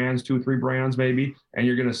brands, 2 or 3 brands maybe, and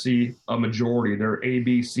you're going to see a majority. They're A,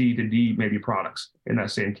 B, C to D maybe products in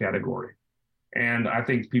that same category. And I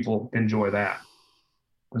think people enjoy that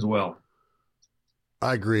as well.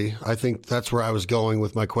 I agree. I think that's where I was going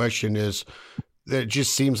with my question is that it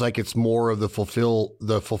just seems like it's more of the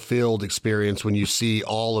fulfilled experience when you see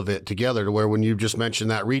all of it together, to where when you just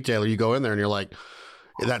mentioned that retailer, you go in there and you're like,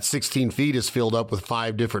 that 16 feet is filled up with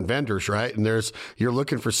 5 different vendors, right? And you're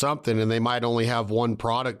looking for something and they might only have one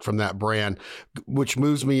product from that brand, which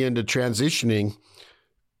moves me into transitioning.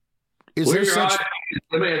 Let me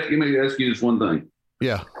ask you this one thing.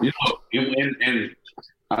 Yeah. And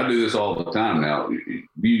I do this all the time now.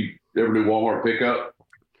 Do you ever do Walmart pickup?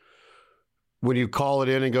 When you call it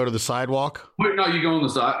in and go to the sidewalk? Wait, no, you go on the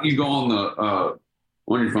side, you go on the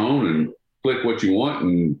on your phone and click what you want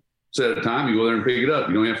and set a time, you go there and pick it up.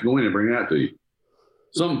 You don't have to go in and bring it out to you.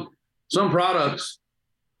 Some products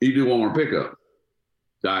you do Walmart pickup.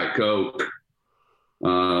 Diet Coke,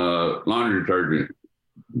 laundry detergent.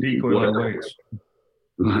 Decoy lead weights.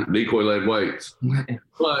 Decoy lead weights.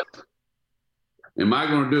 But am I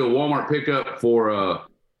going to do a Walmart pickup for a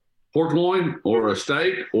pork loin or a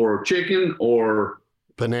steak or chicken or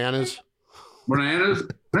bananas?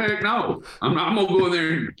 Heck no. I'm going to go in there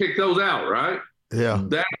and pick those out, right? Yeah.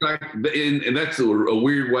 And that's a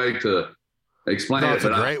weird way to explain it. That's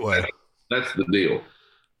a great way. That's the deal.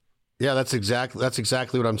 Yeah, that's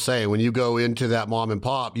exactly what I'm saying. When you go into that mom and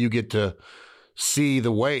pop, you get to see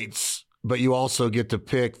the weights, but you also get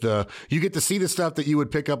to you get to see the stuff that you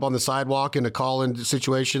would pick up on the sidewalk in a call-in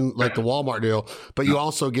situation like the Walmart deal, but you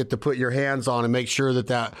also get to put your hands on and make sure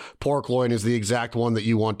that pork loin is the exact one that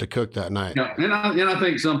you want to cook that night. Yeah, and I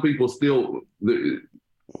think some people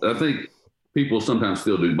people sometimes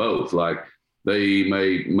still do both. Like they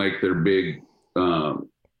may make their big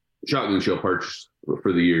shotgun shell purchase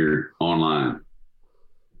for the year online,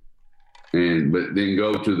 but then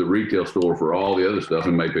go to the retail store for all the other stuff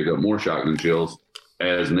and may pick up more shotgun shells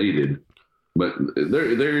as needed. But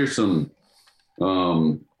there is some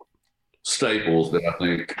staples that I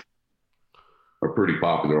think are pretty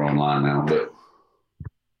popular online now. But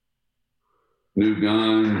new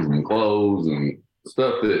guns and clothes and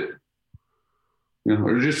stuff that,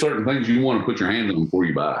 there's just certain things you want to put your hand on before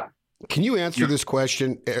you buy. Can you answer this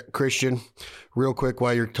question, Christian, real quick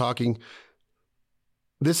while you're talking?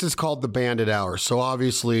 This is called the bandit hour. So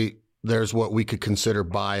obviously there's what we could consider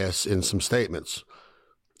bias in some statements.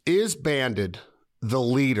 Is Banded the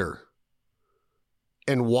leader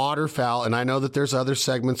in waterfowl? And I know that there's other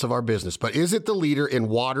segments of our business, but is it the leader in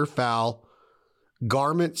waterfowl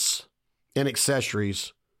garments and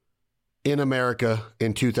accessories in America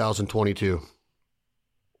in 2022?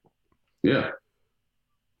 Yeah.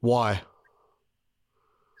 Why?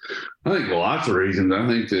 I think lots of reasons. I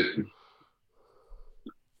think that,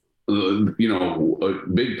 a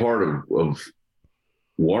big part of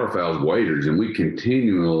waterfowl's waders, and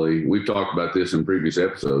we've talked about this in previous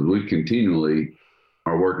episodes, we continually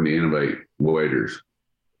are working to innovate waders.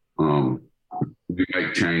 We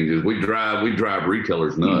make changes. We drive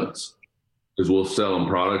retailers nuts because we'll sell them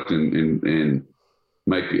product and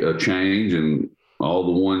make a change, and all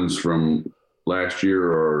the ones from last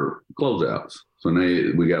year are closeouts. So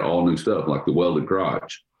now we got all new stuff like the welded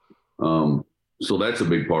crotch. So that's a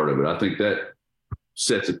big part of it. I think that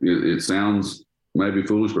it sounds maybe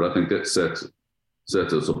foolish, but I think that sets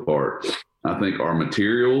us apart. I think our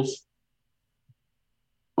materials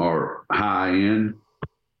are high end.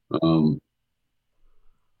 And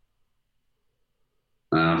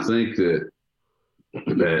I think that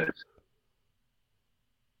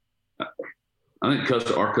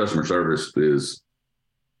our customer service is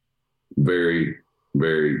very,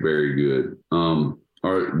 very, very good.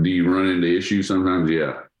 Do you run into issues sometimes?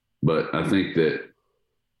 Yeah. But I think that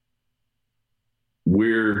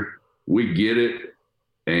we get it,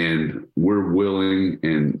 and we're willing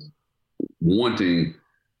and wanting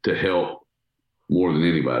to help more than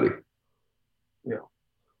anybody. Yeah.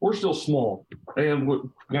 We're still small. And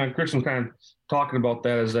Chris was kind of talking about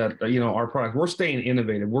that, is that, our product, we're staying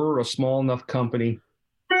innovative. We're a small enough company,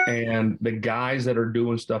 and the guys that are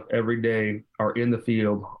doing stuff every day are in the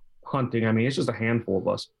field hunting. I mean, it's just a handful of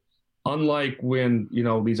us. Unlike when,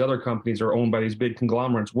 these other companies are owned by these big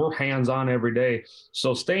conglomerates, we're hands-on every day.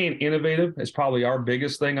 So staying innovative is probably our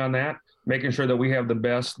biggest thing on that, making sure that we have the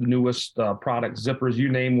best, the newest products, zippers, you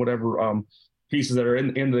name whatever pieces that are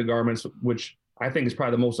into the garments, which I think is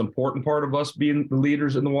probably the most important part of us being the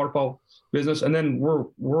leaders in the waterfowl business. And then we're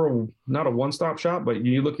not a one-stop shop, but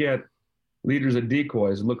you look at leaders of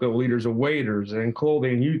decoys, look at leaders of waders and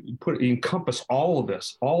clothing, you encompass all of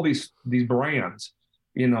this, all these brands,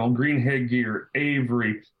 Greenhead Gear,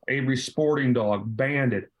 Avery Sporting Dog,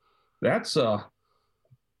 Bandit. That's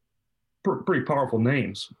pretty powerful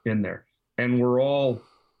names in there. And we're all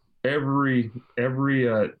every day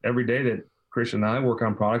that Christian and I work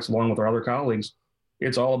on products along with our other colleagues,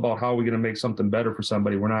 it's all about how we're going to make something better for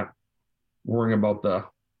somebody. We're not worrying about the,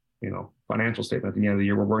 financial statement at the end of the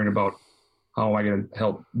year. We're worrying about how am I going to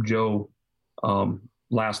help Joe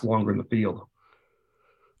last longer in the field.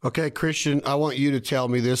 Okay, Christian, I want you to tell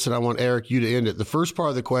me this, and I want Eric, you to end it. The first part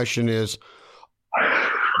of the question is,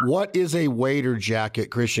 what is a wader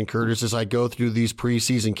jacket, Christian Curtis, as I go through these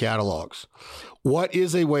preseason catalogs? What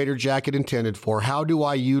is a wader jacket intended for? How do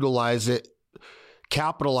I utilize it,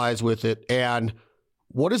 capitalize with it, and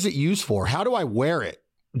what is it used for? How do I wear it?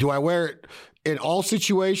 Do I wear it in all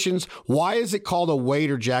situations? Why is it called a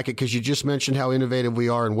wader jacket? Because you just mentioned how innovative we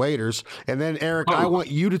are in waders. And then, Eric, I want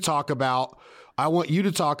you to talk about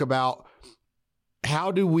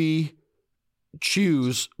how do we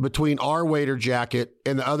choose between our wader jacket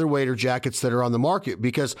and the other wader jackets that are on the market?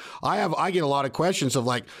 Because I get a lot of questions of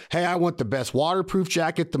like, hey, I want the best waterproof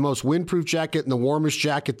jacket, the most windproof jacket, and the warmest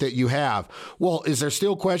jacket that you have. Well, is there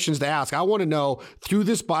still questions to ask? I want to know through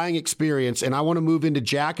this buying experience, and I want to move into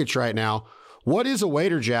jackets right now. What is a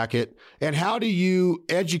wader jacket, and how do you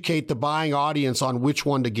educate the buying audience on which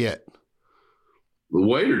one to get? The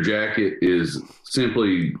wader jacket is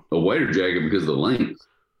simply a wader jacket because of the length.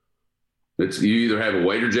 You either have a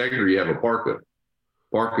wader jacket or you have a parka.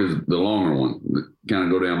 Parka is the longer one that kind of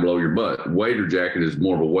go down below your butt. Wader jacket is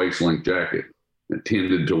more of a waist length jacket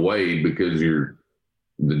intended to wade because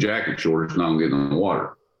the jacket short, it's not getting on the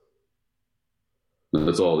water.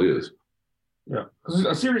 That's all it is. Yeah,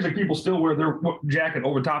 a series of people still wear their jacket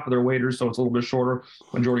over top of their waders, so it's a little bit shorter.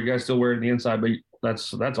 Majority of guys still wear it on the inside, but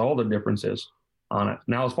that's all the difference is on it.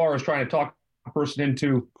 Now, as far as trying to talk a person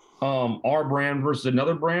into our brand versus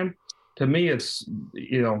another brand, to me, it's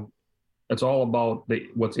it's all about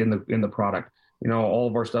what's in the product. All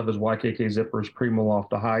of our stuff is YKK zippers,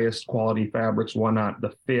 Primaloft, the highest quality fabrics, whatnot,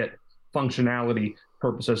 the fit, functionality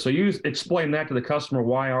purposes. So you explain that to the customer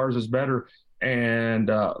why ours is better, and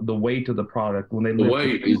the weight of the product when they the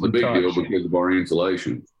weight is the big deal because of our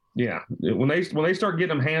insulation. Yeah, when they start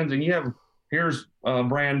getting them hands, and here's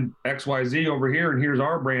brand XYZ over here, and here's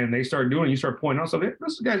our brand. They start doing it. You start pointing out, so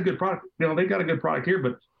this guy's a good product. They've got a good product here,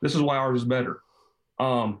 but this is why ours is better.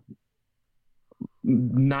 99%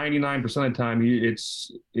 of the time,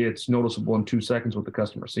 it's noticeable in 2 seconds what the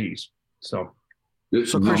customer sees. So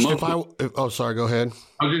So Christian, sorry, go ahead.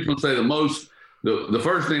 I was just going to say the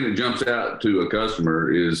first thing that jumps out to a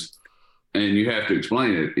customer is, and you have to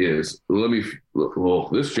explain it, is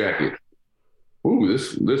this jacket,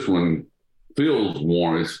 this one feels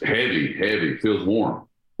warm. It's heavy, feels warm.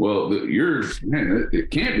 Well, yours, man,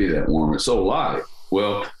 it can't be that warm. It's so light.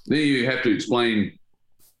 Well, then you have to explain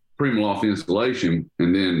PrimaLoft insulation,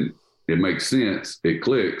 and then it makes sense. It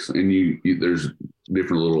clicks, and there's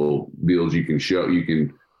different little deals you can show. You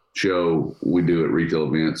can show. We do at retail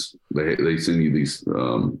events. They send you these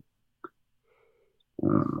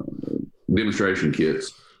demonstration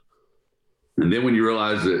kits, and then when you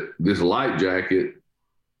realize that this light jacket,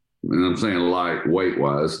 and I'm saying light weight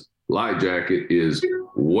wise, light jacket is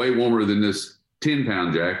way warmer than this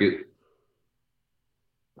 10-pound jacket,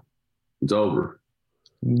 it's over.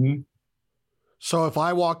 Mm-hmm. So if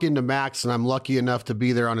I walk into Max and I'm lucky enough to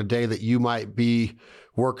be there on a day that you might be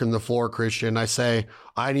working the floor, Christian, I say,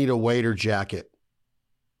 I need a wader jacket.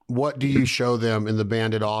 What do you show them in the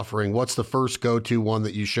banded offering? What's the first go-to one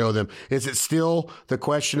that you show them? Is it still the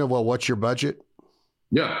question of, well, what's your budget?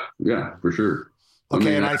 Yeah, for sure.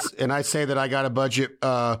 Okay, I say that I got a budget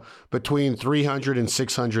between $300 and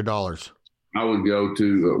 $600. I would go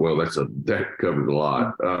to that covers a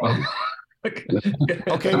lot.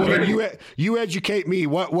 Okay, well then you educate me.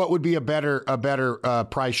 What would be a better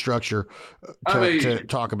price structure to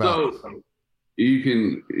talk about? So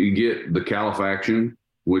you get the Califaction,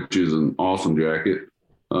 which is an awesome jacket,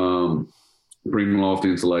 PrimaLoft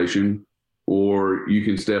insulation, or you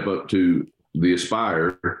can step up to the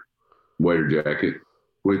Aspire wader jacket,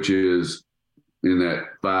 which is in that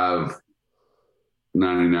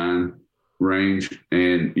 $5.99 range,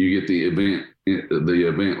 and you get the event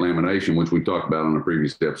lamination, which we talked about on a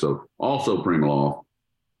previous episode, also PrimaLoft,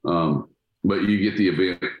 but you get the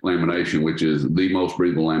event lamination, which is the most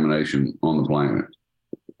breathable lamination on the planet,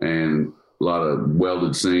 and a lot of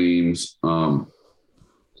welded seams.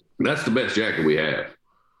 That's the best jacket we have.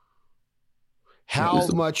 How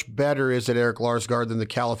much better is it, Eric Larsgaard, than the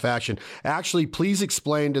Califaction? Actually, please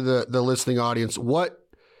explain to the listening audience what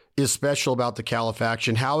is special about the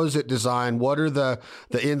Califaction. How is it designed? What are the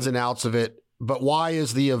ins and outs of it? But why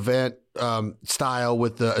is the event style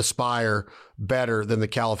with the Aspire better than the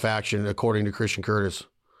Califaction, according to Christian Curtis?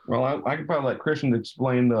 Well, I could probably let Christian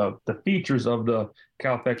explain the features of the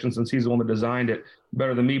Califaction, since he's the one that designed it,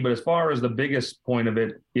 better than me. But as far as the biggest point of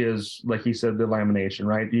it is, like he said, the lamination,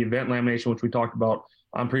 right? The event lamination, which we talked about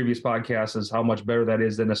on previous podcasts, is how much better that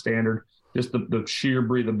is than a standard. Just the sheer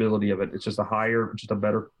breathability of it. It's just a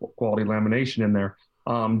better quality lamination in there.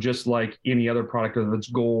 Just like any other product, whether it's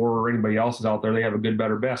Gore or anybody else's out there, they have a good,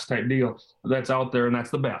 better, best type deal that's out there, and that's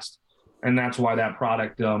the best. And that's why that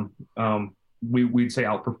product, we'd say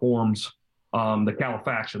outperforms the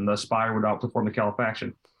Califaction. The Aspire would outperform the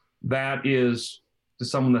Califaction. That is to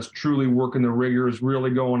someone that's truly working the riggers,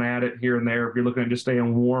 really going at it here and there. If you're looking at just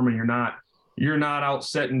staying warm and you're not out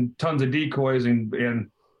setting tons of decoys and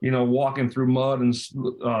walking through mud and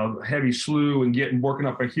heavy slough and working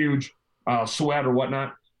up a huge sweat or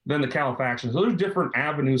whatnot, then the Califaction. So there's different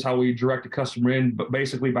avenues how we direct the customer in, but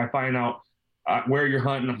basically by finding out where you're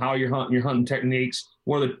hunting, how you're hunting, your hunting techniques,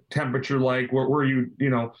 what the temperature like, where you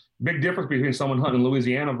big difference between someone hunting in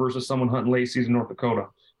Louisiana versus someone hunting late season North Dakota.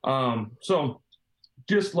 So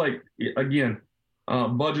just like, again,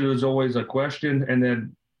 budget is always a question. And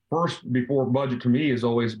then first before budget to me has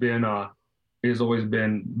always been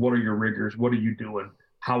what are your riggers? What are you doing?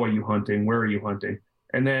 How are you hunting? Where are you hunting?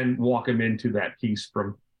 And then walk them into that piece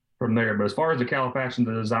from there. But as far as the Califaction,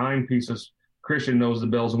 the design pieces, Christian knows the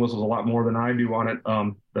bells and whistles a lot more than I do on it.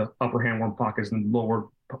 The upper handworm pockets and lower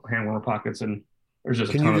handworm pockets, and there's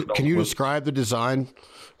just Can you describe the design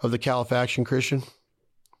of the Califaction, Christian?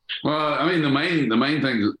 Well, I mean, the main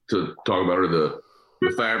thing to talk about are the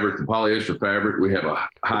fabric, the polyester fabric. We have a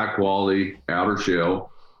high quality outer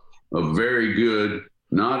shell, a very good,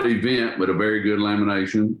 not event, but a very good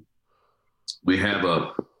lamination. We have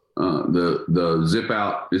the zip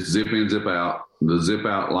out, it's zip in, zip out. The zip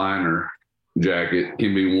out liner jacket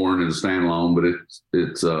can be worn as a standalone, but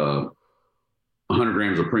it's 100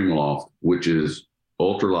 grams of PrimaLoft, which is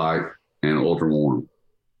ultra light and ultra warm.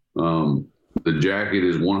 The jacket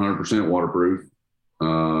is 100% waterproof.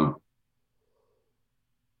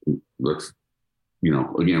 That's,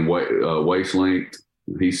 again, waist length.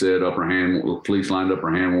 He said fleece lined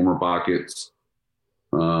upper hand warmer pockets,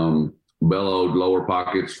 bellowed lower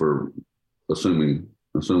pockets for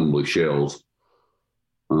assumably shells.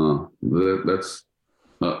 That's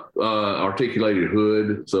articulated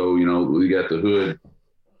hood. So, we got the hood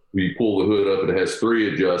you pull the hood up, it has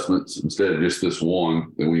 3 adjustments instead of just this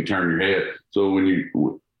one. And when you turn your head, so when you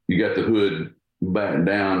got the hood batten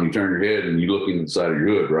down, you turn your head and you look inside of your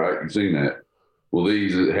hood, right? You've seen that. Well,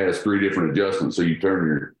 it has 3 different adjustments. So you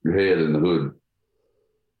turn your head and the hood,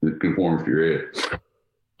 it conforms to your head.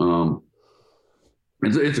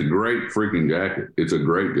 It's a great freaking jacket. It's a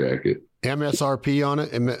great jacket. MSRP on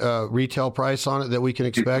it and retail price on it that we can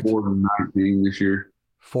expect? $419 this year.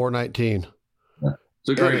 $419. Yeah.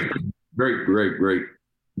 It's a great,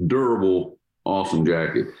 durable, awesome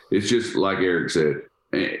jacket. It's just like Eric said.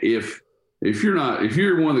 If you're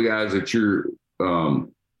one of the guys that you're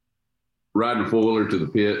riding a foiler to the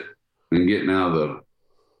pit and getting off the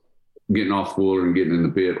foiler and getting in the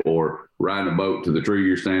pit, or riding a boat to the tree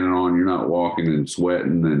you're standing on, you're not walking and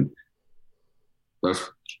sweating, and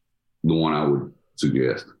that's the one I would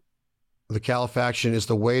suggest. The Califaction is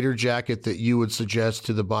the wader jacket that you would suggest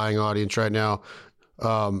to the buying audience right now,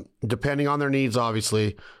 depending on their needs,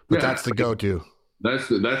 obviously, but that's the go-to. That's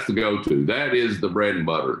the go-to. That is the bread and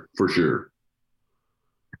butter for sure.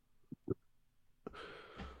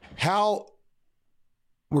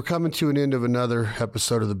 We're coming to an end of another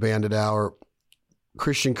episode of the Bandit Hour.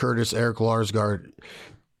 Christian Curtis, Eric Larsgaard.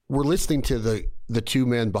 We're listening to the two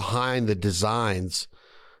men behind the designs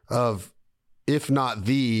of, if not at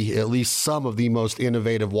least some of the most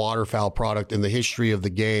innovative waterfowl product in the history of the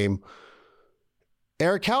game.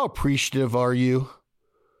 Eric, how appreciative are you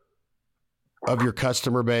of your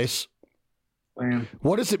customer base? Man.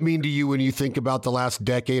 What does it mean to you when you think about the last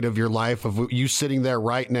decade of your life, of you sitting there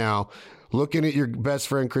right now, looking at your best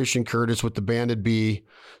friend Christian Curtis with the Banded Bee,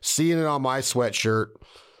 seeing it on my sweatshirt?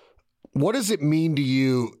 What does it mean to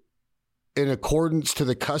you in accordance to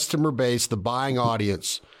the customer base, the buying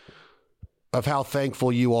audience, of how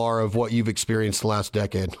thankful you are of what you've experienced the last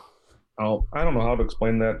decade? Oh, I don't know how to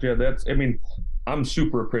explain that. Yeah, I'm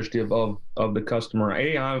super appreciative of the customer.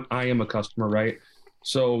 I am a customer, right?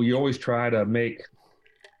 So you always try to make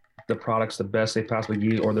the products the best they possibly can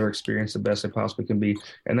be, or their experience the best they possibly can be.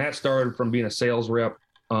 And that started from being a sales rep,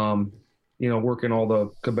 working all the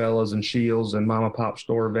Cabela's and Shields and mom and pop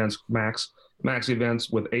store events, max events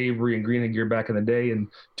with Avery and Greenhead Gear back in the day in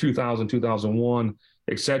 2000, 2001,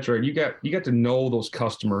 et cetera. You got to know those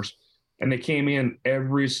customers, and they came in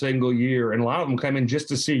every single year. And a lot of them come in just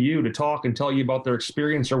to see you, to talk and tell you about their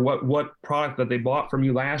experience, or what product that they bought from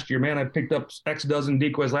you last year. Man, I picked up X dozen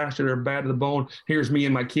decoys last year. They're bad to the bone. Here's me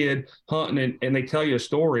and my kid hunting, and they tell you a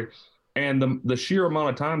story. And the sheer amount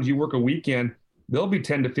of times you work a weekend, there'll be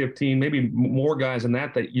 10 to 15, maybe more guys than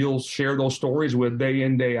that you'll share those stories with day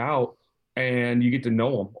in, day out, and you get to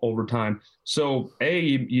know them over time. So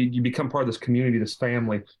you become part of this community, this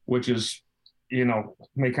family, which is,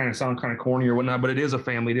 may kind of sound kind of corny or whatnot, but it is a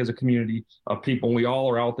family. It is a community of people. And we all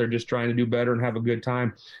are out there just trying to do better and have a good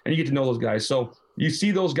time. And you get to know those guys. So you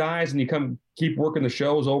see those guys and you keep working the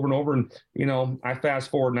shows over and over. And, I fast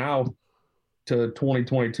forward now to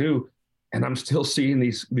 2022, and I'm still seeing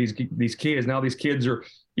these kids. Now these kids are,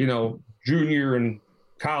 junior in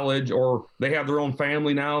college, or they have their own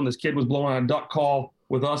family now. And this kid was blowing on a duck call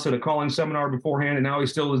with us at a calling seminar beforehand. And now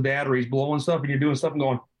he's still his dad, or he's blowing stuff, and you're doing stuff and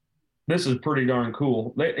going, this is pretty darn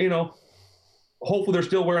cool. They, hopefully they're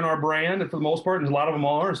still wearing our brand for the most part, and a lot of them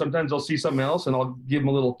are. And sometimes they'll see something else, and I'll give them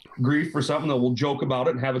a little grief for something, that we'll joke about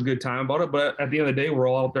it and have a good time about it. But at the end of the day, we're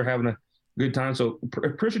all out there having a good time. So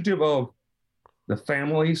appreciative of the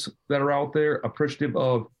families that are out there, appreciative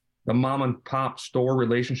of the mom and pop store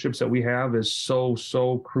relationships that we have is so,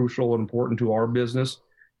 so crucial and important to our business,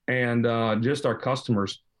 and just our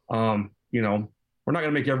customers. We're not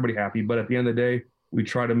going to make everybody happy, but at the end of the day, we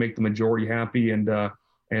try to make the majority happy and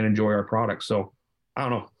enjoy our products. So I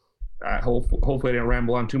don't know. Hopefully I didn't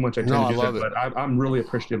ramble on too much. I love it. But I'm really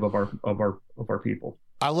appreciative of our people.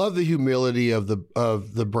 I love the humility of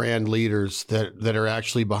the brand leaders that are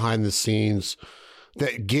actually behind the scenes,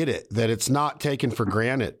 that get it, that it's not taken for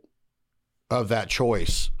granted of that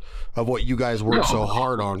choice of what you guys work so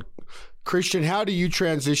hard on. Christian, how do you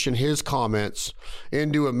transition his comments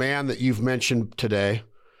into a man that you've mentioned today,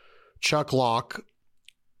 Chuck Locke?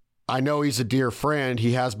 I know he's a dear friend.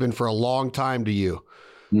 He has been for a long time to you.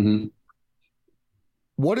 Mm-hmm.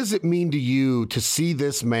 What does it mean to you to see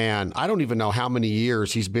this man? I don't even know how many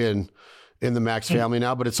years he's been in the Max family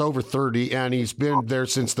now, but it's over 30, and he's been there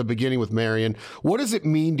since the beginning with Marion. What does it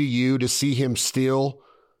mean to you to see him still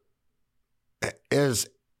as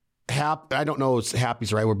happy? I don't know if happy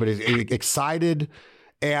is the right word, but excited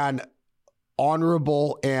and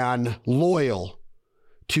honorable and loyal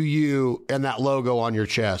to you and that logo on your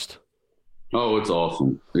chest? Oh, it's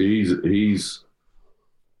awesome. He's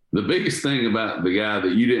the biggest thing about the guy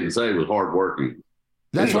that you didn't say was hardworking.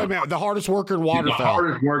 That's what I meant. The hardest worker in He's the waterfowl.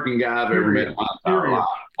 hardest working guy I've ever met in my entire life.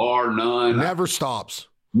 Or none. Never stops.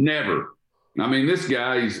 Never. I mean, this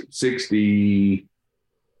guy's 62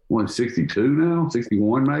 now,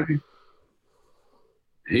 61 maybe.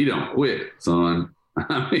 He don't quit, son.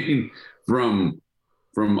 I mean, from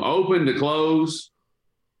open to close,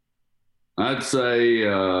 I'd say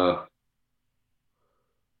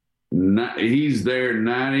he's there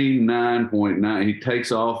 99.9. He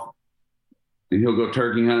takes off and he'll go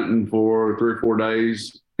turkey hunting for 3 or 4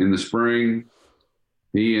 days in the spring.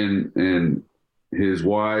 He and his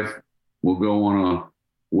wife will go on a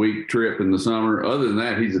week trip in the summer. Other than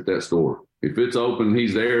that, he's at that store. If it's open,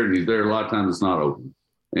 he's there, and he's there. A lot of times it's not open.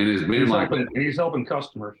 And it's been he's helping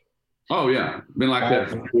customers. Oh, yeah. Been like that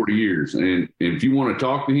for 40 years. And if you want to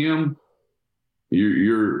talk to him,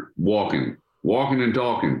 you're walking and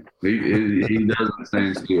talking. He doesn't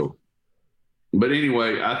stand still. But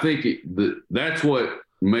anyway, I think that's what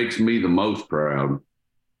makes me the most proud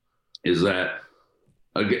is that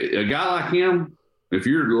a guy like him, if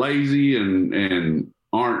you're lazy and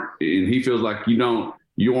he feels like you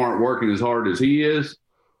aren't working as hard as he is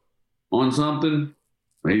on something,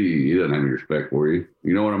 he doesn't have any respect for you.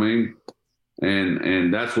 You know what I mean?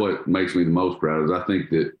 And that's what makes me the most proud is I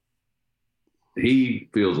think that he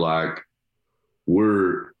feels like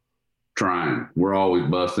we're trying. We're always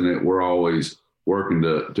busting it. We're always working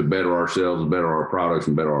to better ourselves, better our products,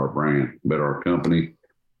 and better our brand, better our company.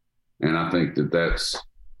 And I think that's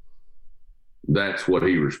what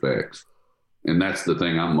he respects. And that's the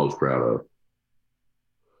thing I'm most proud of.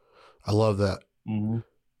 I love that. Mm-hmm.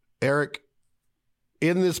 Eric,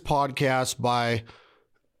 in this podcast, by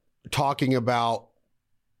talking about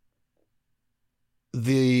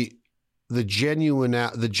the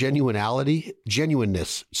genuineness.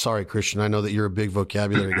 Sorry, Christian. I know that you're a big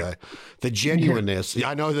vocabulary guy. The genuineness.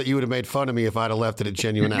 I know that you would have made fun of me if I'd have left it at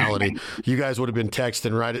genuinality. You guys would have been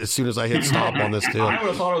texting right as soon as I hit stop on this deal. I would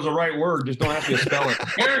have thought it was the right word. Just don't ask me to spell it.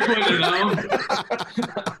 Eric would have known.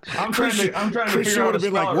 I'm trying to Christian figure out would have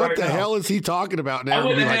been like, "What the hell is he talking about?" Now it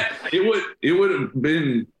would have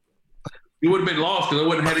been. It would have been lost because I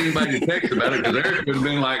wouldn't have had anybody to text about it because Eric would have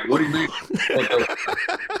been like, "What do you mean?"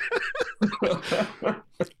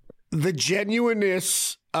 The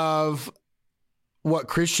genuineness of what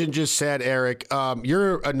Christian just said, Eric.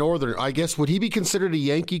 You're a Northerner. I guess, would he be considered a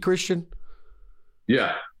Yankee, Christian?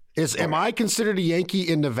 Yeah. Am I considered a Yankee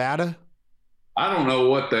in Nevada? I don't know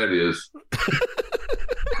what that is.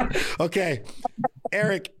 Okay.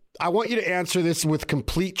 Eric, I want you to answer this with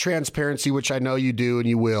complete transparency, which I know you do and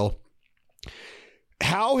you will.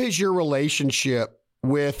 How has your relationship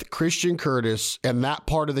with Christian Curtis and that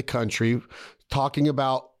part of the country, talking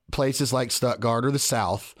about places like Stuttgart or the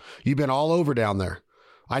South, you've been all over down there.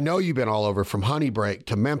 I know you've been all over, from Honey Break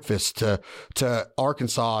to Memphis to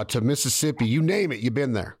Arkansas to Mississippi, you name it, you've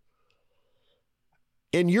been there.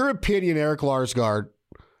 In your opinion, Eric Larsgaard,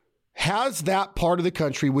 has that part of the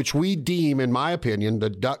country, which we deem, in my opinion, the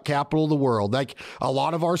duck capital of the world, like a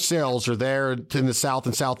lot of our sales are there in the South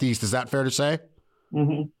and Southeast, is that fair to say?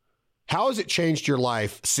 Mm-hmm. How has it changed your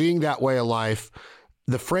life, seeing that way of life,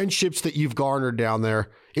 the friendships that you've garnered down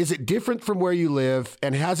there? Is it different from where you live,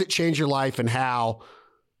 and has it changed your life, and how?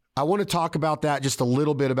 I want to talk about that just a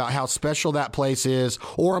little bit, about how special that place is,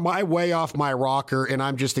 or am I way off my rocker and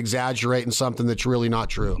I'm just exaggerating something that's really not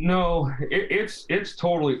true? No, it's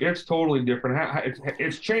totally different.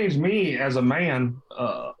 It's changed me as a man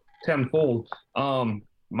tenfold.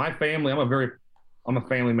 My family, I'm a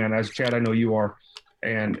family man, as Chad, I know you are.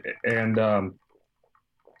 And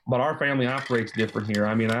but our family operates different here.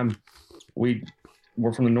 I mean,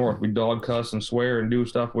 we're from the North. We dog cuss and swear and do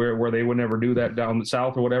stuff where they would never do that down the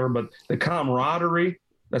South or whatever. But the camaraderie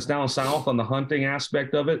that's down South on the hunting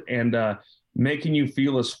aspect of it, and making you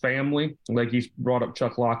feel as family, like he's brought up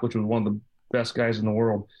Chuck Locke, which was one of the best guys in the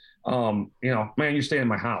world. Man, you stay in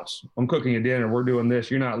my house. I'm cooking you dinner. We're doing this.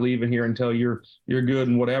 You're not leaving here until you're good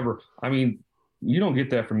and whatever. I mean, you don't get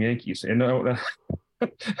that from Yankees. And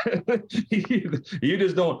you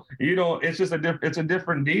just don't, it's just it's a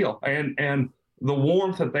different deal. And the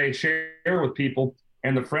warmth that they share with people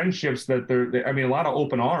and the friendships that a lot of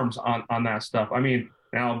open arms on that stuff. I mean,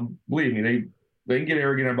 now believe me, they can get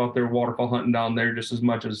arrogant about their waterfowl hunting down there just as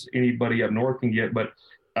much as anybody up north can get. But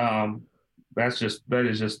that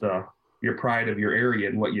is just your pride of your area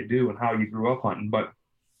and what you do and how you grew up hunting. But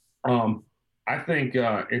I think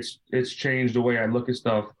it's changed the way I look at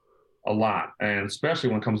stuff a lot, and especially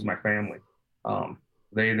when it comes to my family.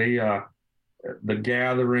 The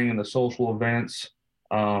gathering and the social events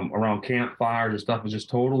around campfires and stuff is just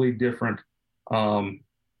totally different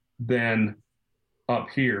than up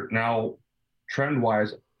here. Now, trend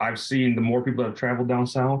wise, I've seen the more people that have traveled down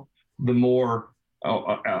south, the more,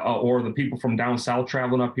 or the people from down south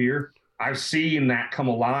traveling up here. I've seen that come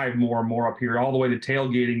alive more and more up here, all the way to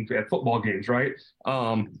tailgating at football games, right?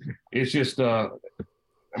 It's just, I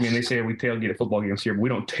mean, they say we tailgate at football games here, but we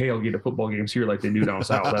don't tailgate at football games here like they do down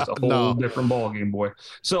south. That's a whole different ball game, boy.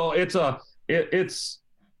 So it's I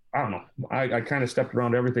don't know. I kind of stepped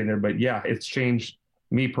around everything there, but yeah, it's changed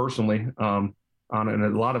me personally on it, and a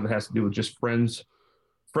lot of it has to do with just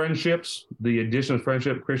friendships, the addition of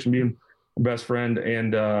friendship, Christian being best friend,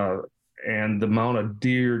 and the amount of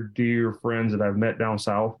dear friends that I've met down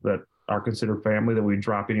south that are considered family, that we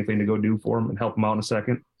drop anything to go do for them and help them out in a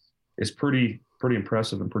second, is pretty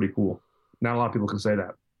impressive and pretty cool. Not a lot of people can say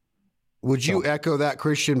that. Would you echo that,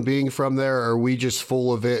 Christian, being from there, or are we just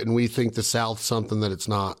full of it and we think the South's something that it's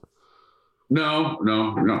not? No,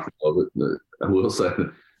 we're not full of it. I will say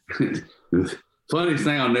the funniest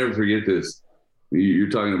thing, I'll never forget this.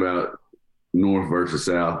 You're talking about North versus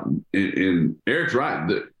South. And Eric's right.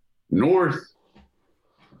 The northern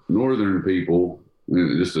people,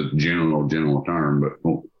 just a general term, but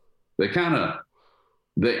they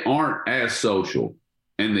aren't as social,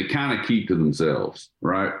 and they kind of keep to themselves,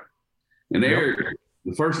 right? And Eric,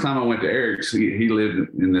 the first time I went to Eric's, he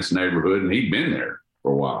lived in this neighborhood, and he'd been there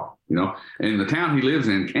for a while, And the town he lives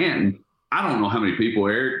in, Canton, I don't know how many people,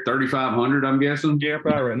 Eric, 3,500, I'm guessing? Yeah,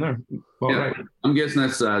 probably right in there. Well, yeah, right. I'm guessing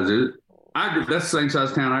that's the size of it. That's the same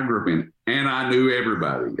size town I grew up in, and I knew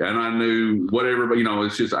everybody, and I knew what everybody,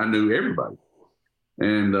 it's just I knew everybody.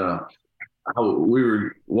 And we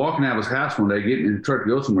were walking out of his house one day, getting in the truck to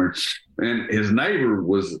go somewhere, and his neighbor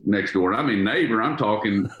was next door. And I mean, neighbor, I'm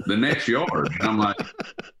talking the next yard. And I'm like,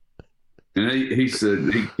 and he said,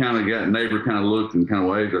 neighbor kind of looked and kind of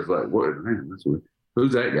waved. I was like, what, man, that's weird.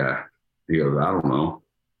 Who's that guy? He goes, I don't know.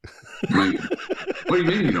 I mean, what do you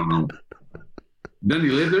mean you don't know? Doesn't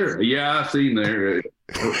he live there? Yeah, I've seen there.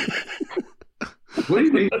 What do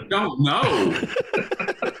you mean you don't know?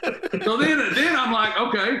 So then I'm like,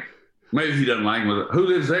 okay, maybe he doesn't like me. Who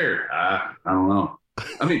lives there? I don't know.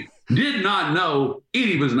 I mean, did not know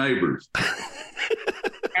any of his neighbors.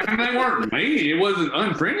 And they weren't mean. It wasn't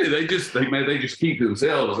unfriendly. They just keep to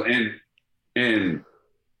themselves. And in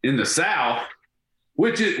the South,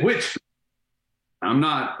 which I'm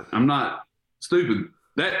not stupid.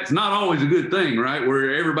 That's not always a good thing, right?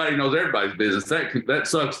 Where everybody knows everybody's business. That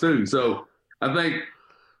sucks too. So I think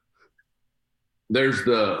there's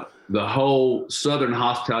the whole Southern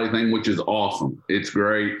hospitality thing, which is awesome. It's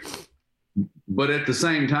great. But at the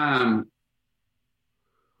same time,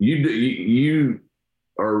 you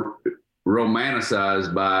are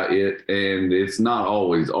romanticized by it, and it's not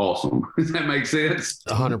always awesome. Does that make sense?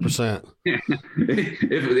 100%.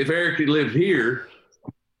 If Eric had lived here,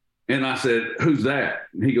 and I said, who's that?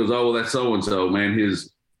 And he goes, oh, well, that's so-and-so, man.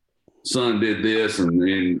 His son did this, and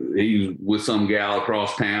he's with some gal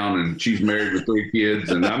across town, and she's married with 3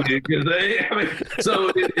 kids. And so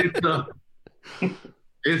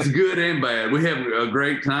it's good and bad. We have a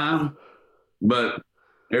great time, but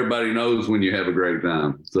everybody knows when you have a great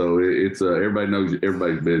time. So it's everybody knows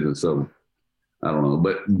everybody's business. So I don't know,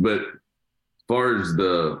 but as far as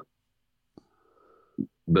the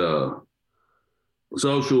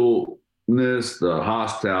socialness, the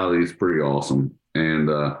hospitality is pretty awesome, and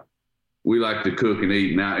we like to cook and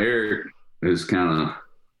eat. Now Eric is kind of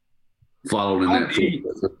followed in that.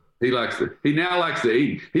 He now likes to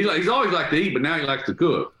eat. He's always liked to eat, but now he likes to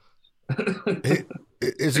cook.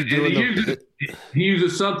 Is he doing? He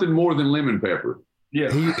uses something more than lemon pepper. Yeah.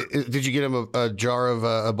 Did you get him a jar of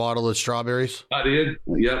a bottle of strawberries? I did.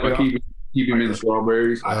 Yep. I keep him in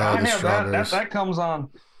strawberries. I have that.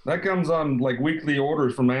 That comes on like weekly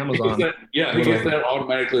orders from Amazon. He gets that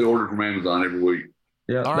automatically ordered from Amazon every week.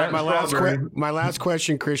 Yeah. All right. My last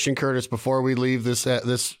question, Christian Curtis, before we leave this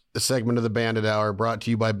segment of the Bandit Hour, brought to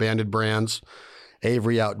you by Bandit Brands,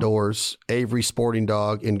 Avery Outdoors, Avery Sporting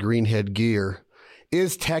Dog, and Greenhead Gear.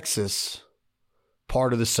 Is Texas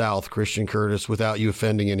part of the South, Christian Curtis, without you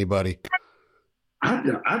offending anybody?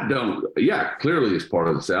 I don't. Yeah, clearly it's part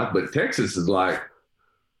of the South, but Texas is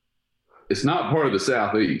it's not part of the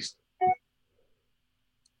Southeast.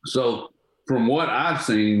 So from what I've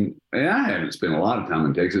seen, and I haven't spent a lot of time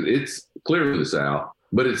in Texas, it's clearly the South,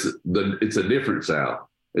 but it's a different South.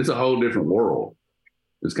 It's a whole different world.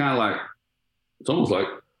 It's kind of like, it's almost like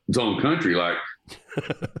its own country. Like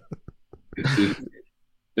it's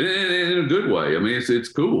in a good way. I mean, it's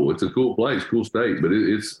cool. It's a cool place, cool state, but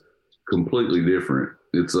it's completely different.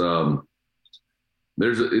 It's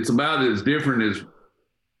it's about as different as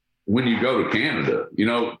when you go to Canada.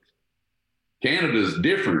 Canada's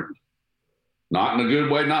different Not in a good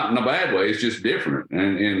way, not in a bad way. It's just different.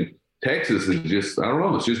 And Texas is just, I don't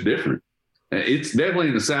know, it's just different. It's definitely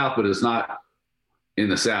in the South, but it's not in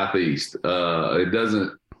the Southeast.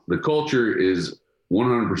 The culture is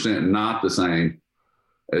 100% not the same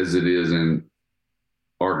as it is in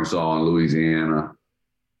Arkansas and Louisiana,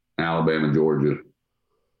 Alabama, Georgia,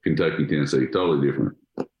 Kentucky, Tennessee. Totally different.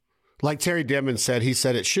 Like Terry Denman said, he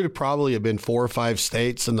said it should have probably been 4 or 5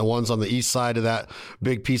 states, and the ones on the east side of that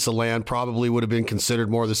big piece of land probably would have been considered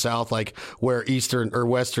more the South, like where eastern or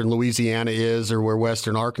western Louisiana is or where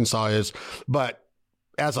western Arkansas is. But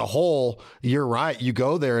as a whole, you're right. You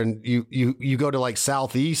go there and you go to like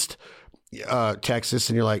southeast Texas,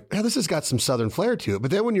 and you're like, oh, this has got some southern flair to it.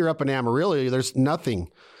 But then when you're up in Amarillo, there's nothing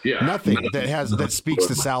that speaks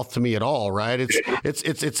the South to me at all. Right? It's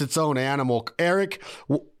its own animal. Eric,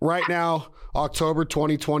 right now, October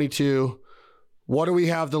 2022. What do we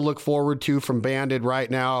have to look forward to from Banded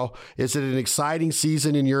right now? Is it an exciting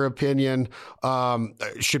season in your opinion?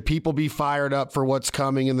 Should people be fired up for what's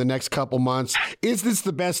coming in the next couple months? Is this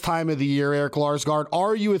the best time of the year, Eric Larsgaard?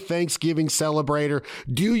 Are you a Thanksgiving celebrator?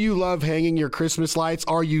 Do you love hanging your Christmas lights?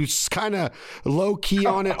 Are you kind of low key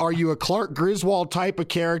on it? Are you a Clark Griswold type of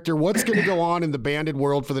character? What's going to go on in the Banded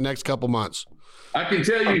world for the next couple months? I can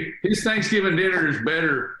tell you his Thanksgiving dinner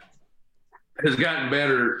has gotten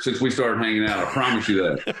better since we started hanging out. I promise you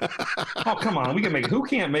that. Oh, come on. We can make it. Who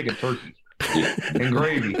can't make a turkey and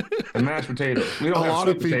gravy and mashed potatoes? We don't have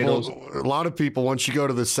sweet potatoes. A lot of people, once you go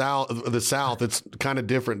to the South, it's kind of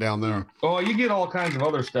different down there. Oh, you get all kinds of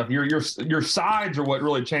other stuff. Your sides are what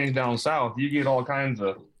really changed down south. You get all kinds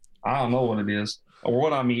of, I don't know what it is or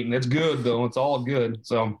what I'm eating. It's good though. It's all good.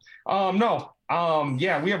 So,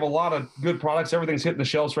 yeah, we have a lot of good products. Everything's hitting the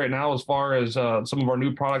shelves right now as far as some of our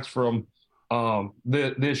new products from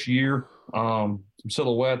this year, some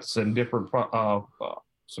silhouettes and different,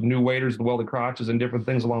 some new waders, the welded crotches and different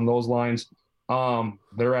things along those lines.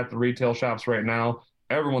 They're at the retail shops right now.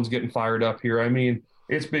 Everyone's getting fired up here. I mean,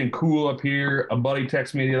 it's been cool up here. A buddy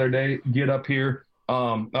texted me the other day, get up here,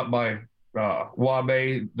 up by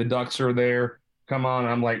Wabe. The ducks are there. Come on.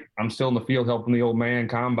 I'm like, I'm still in the field helping the old man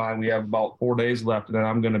combine. We have about 4 days left, and then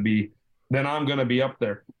I'm going to be up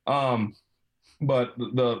there. But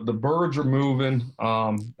the birds are moving.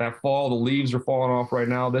 That fall, the leaves are falling off right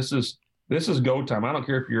now. This is go time. I don't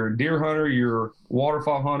care if you're a deer hunter, you're a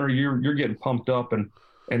waterfowl hunter, you're getting pumped up and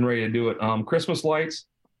ready to do it. Christmas lights,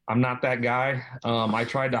 I'm not that guy. I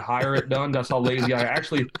tried to hire it done. That's how lazy I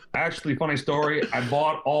actually, funny story. I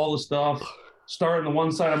bought all the stuff, starting on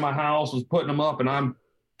one side of my house, was putting them up, and I'm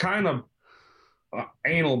kind of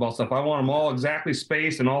anal about stuff. I want them all exactly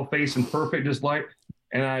spaced and all facing perfect, just like.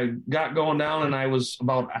 And I got going down, and I was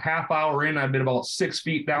about a half hour in. I've been about 6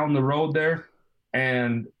 feet down the road there,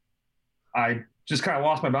 and I just kind of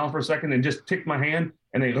lost my balance for a second and just ticked my hand,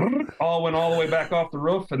 and they all went all the way back off the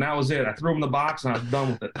roof, and that was it. I threw them in the box, and I was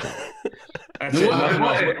done with it. That's it.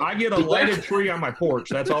 I get a lighted tree on my porch.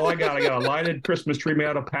 That's all I got. I got a lighted Christmas tree made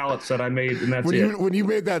out of pallets that I made, and that's it. When you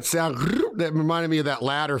made that sound, that reminded me of that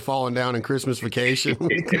ladder falling down in Christmas Vacation.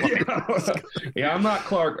 Yeah, I'm not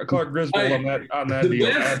Clark Griswold on that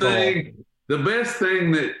deal. The best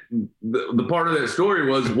thing that the part of that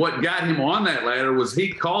story was what got him on that ladder was he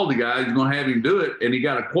called the guy who's going to have him do it, and he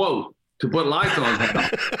got a quote to put lights on his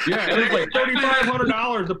house. Yeah, it was like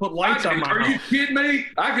 $3,500 to put lights on my house. Are you kidding me?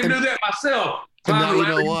 I can do that myself. Finally, you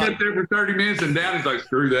know what? Sit there for 30 minutes, and Downey's like,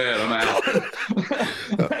 screw that, I'm out.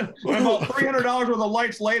 About $300 worth of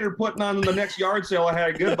lights later, putting on the next yard sale I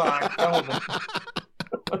had. Goodbye.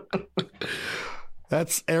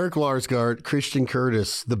 That's Eric Larsgaard, Christian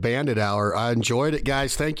Curtis, the Bandit Hour. I enjoyed it,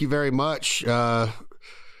 guys. Thank you very much.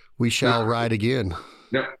 We shall ride again.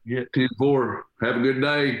 Yep. 10-4. Have a good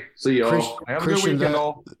day. See y'all. Have a good weekend,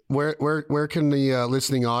 all. Where can the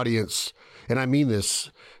listening audience, and I mean this,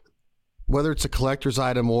 whether it's a collector's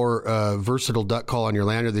item or a versatile duck call on your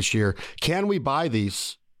lanyard this year, can we buy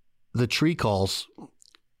these, the tree calls?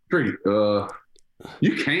 You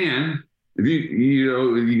can. If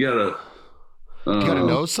you gotta. You gotta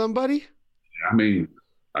know somebody? I mean,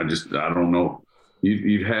 I don't know.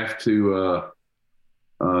 You'd have to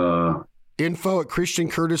info at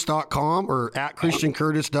christiancurtis.com or at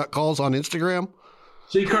christiancurtis.calls on Instagram.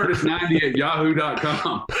 ccurtis90 at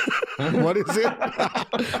yahoo.com. What is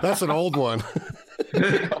it? That's an old one. How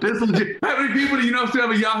many people do you know still have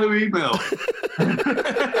a Yahoo email?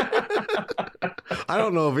 I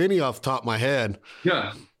don't know of any off the top of my head.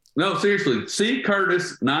 Yeah. No, seriously.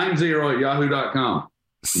 ccurtis90 at yahoo.com.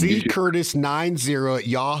 ccurtis90 at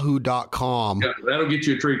yahoo.com. Yeah, that'll get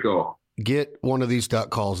you a tree call. Get one of these duck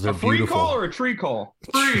calls. They're a free beautiful. call or a tree call?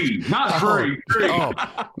 Free, not free. Oh,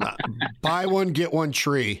 buy one, get one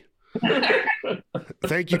tree.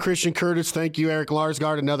 Thank you, Christian Curtis. Thank you, Eric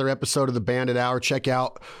Larsgaard. Another episode of the Bandit Hour. Check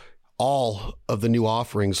out all of the new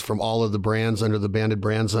offerings from all of the brands under the Bandit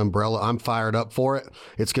Brands umbrella. I'm fired up for it.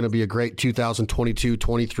 It's going to be a great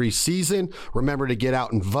 2022-23 season. Remember to get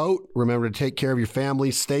out and vote. Remember to take care of your family.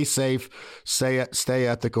 Stay safe. Stay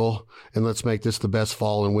ethical. And let's make this the best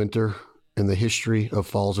fall and winter in the history of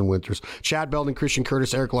falls and winters. Chad Belden, Christian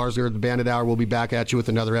Curtis, Eric Larsgaard, the Bandit Hour. We'll be back at you with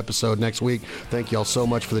another episode next week. Thank you all so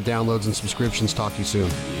much for the downloads and subscriptions. Talk to you soon.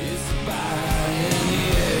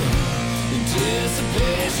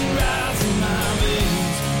 Anticipation rides in my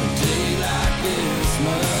veins. A day like this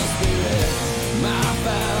must be red. My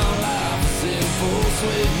foul life is in full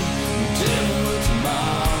swing. Tell me what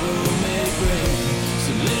tomorrow may bring.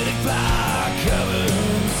 So let it fly, cover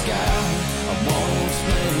in the sky. I won't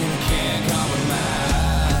explain, I can't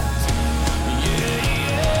compromise. Yeah,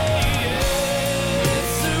 yeah, yeah.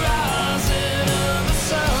 It's the rising of the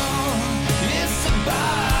sun. It's the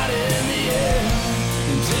bite in the air.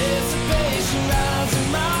 Anticipation rides in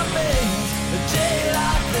my veins. A day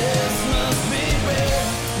like this must be rare.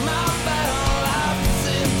 My battle life is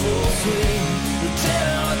in full swing. We'll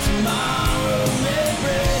tell what tomorrow may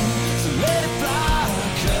bring. So let it fly,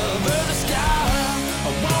 cover the sky.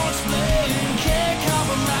 I won't explain, can't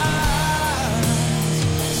compromise.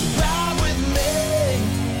 So ride with me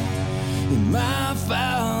in my fire.